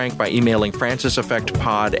talk to Frank by emailing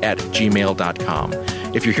franciseffectpod@gmail.com.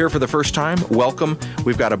 If you're here for the first time, welcome.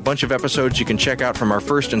 We've got a bunch of episodes you can check out from our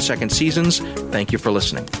first and second seasons. Thank you for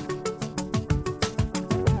listening.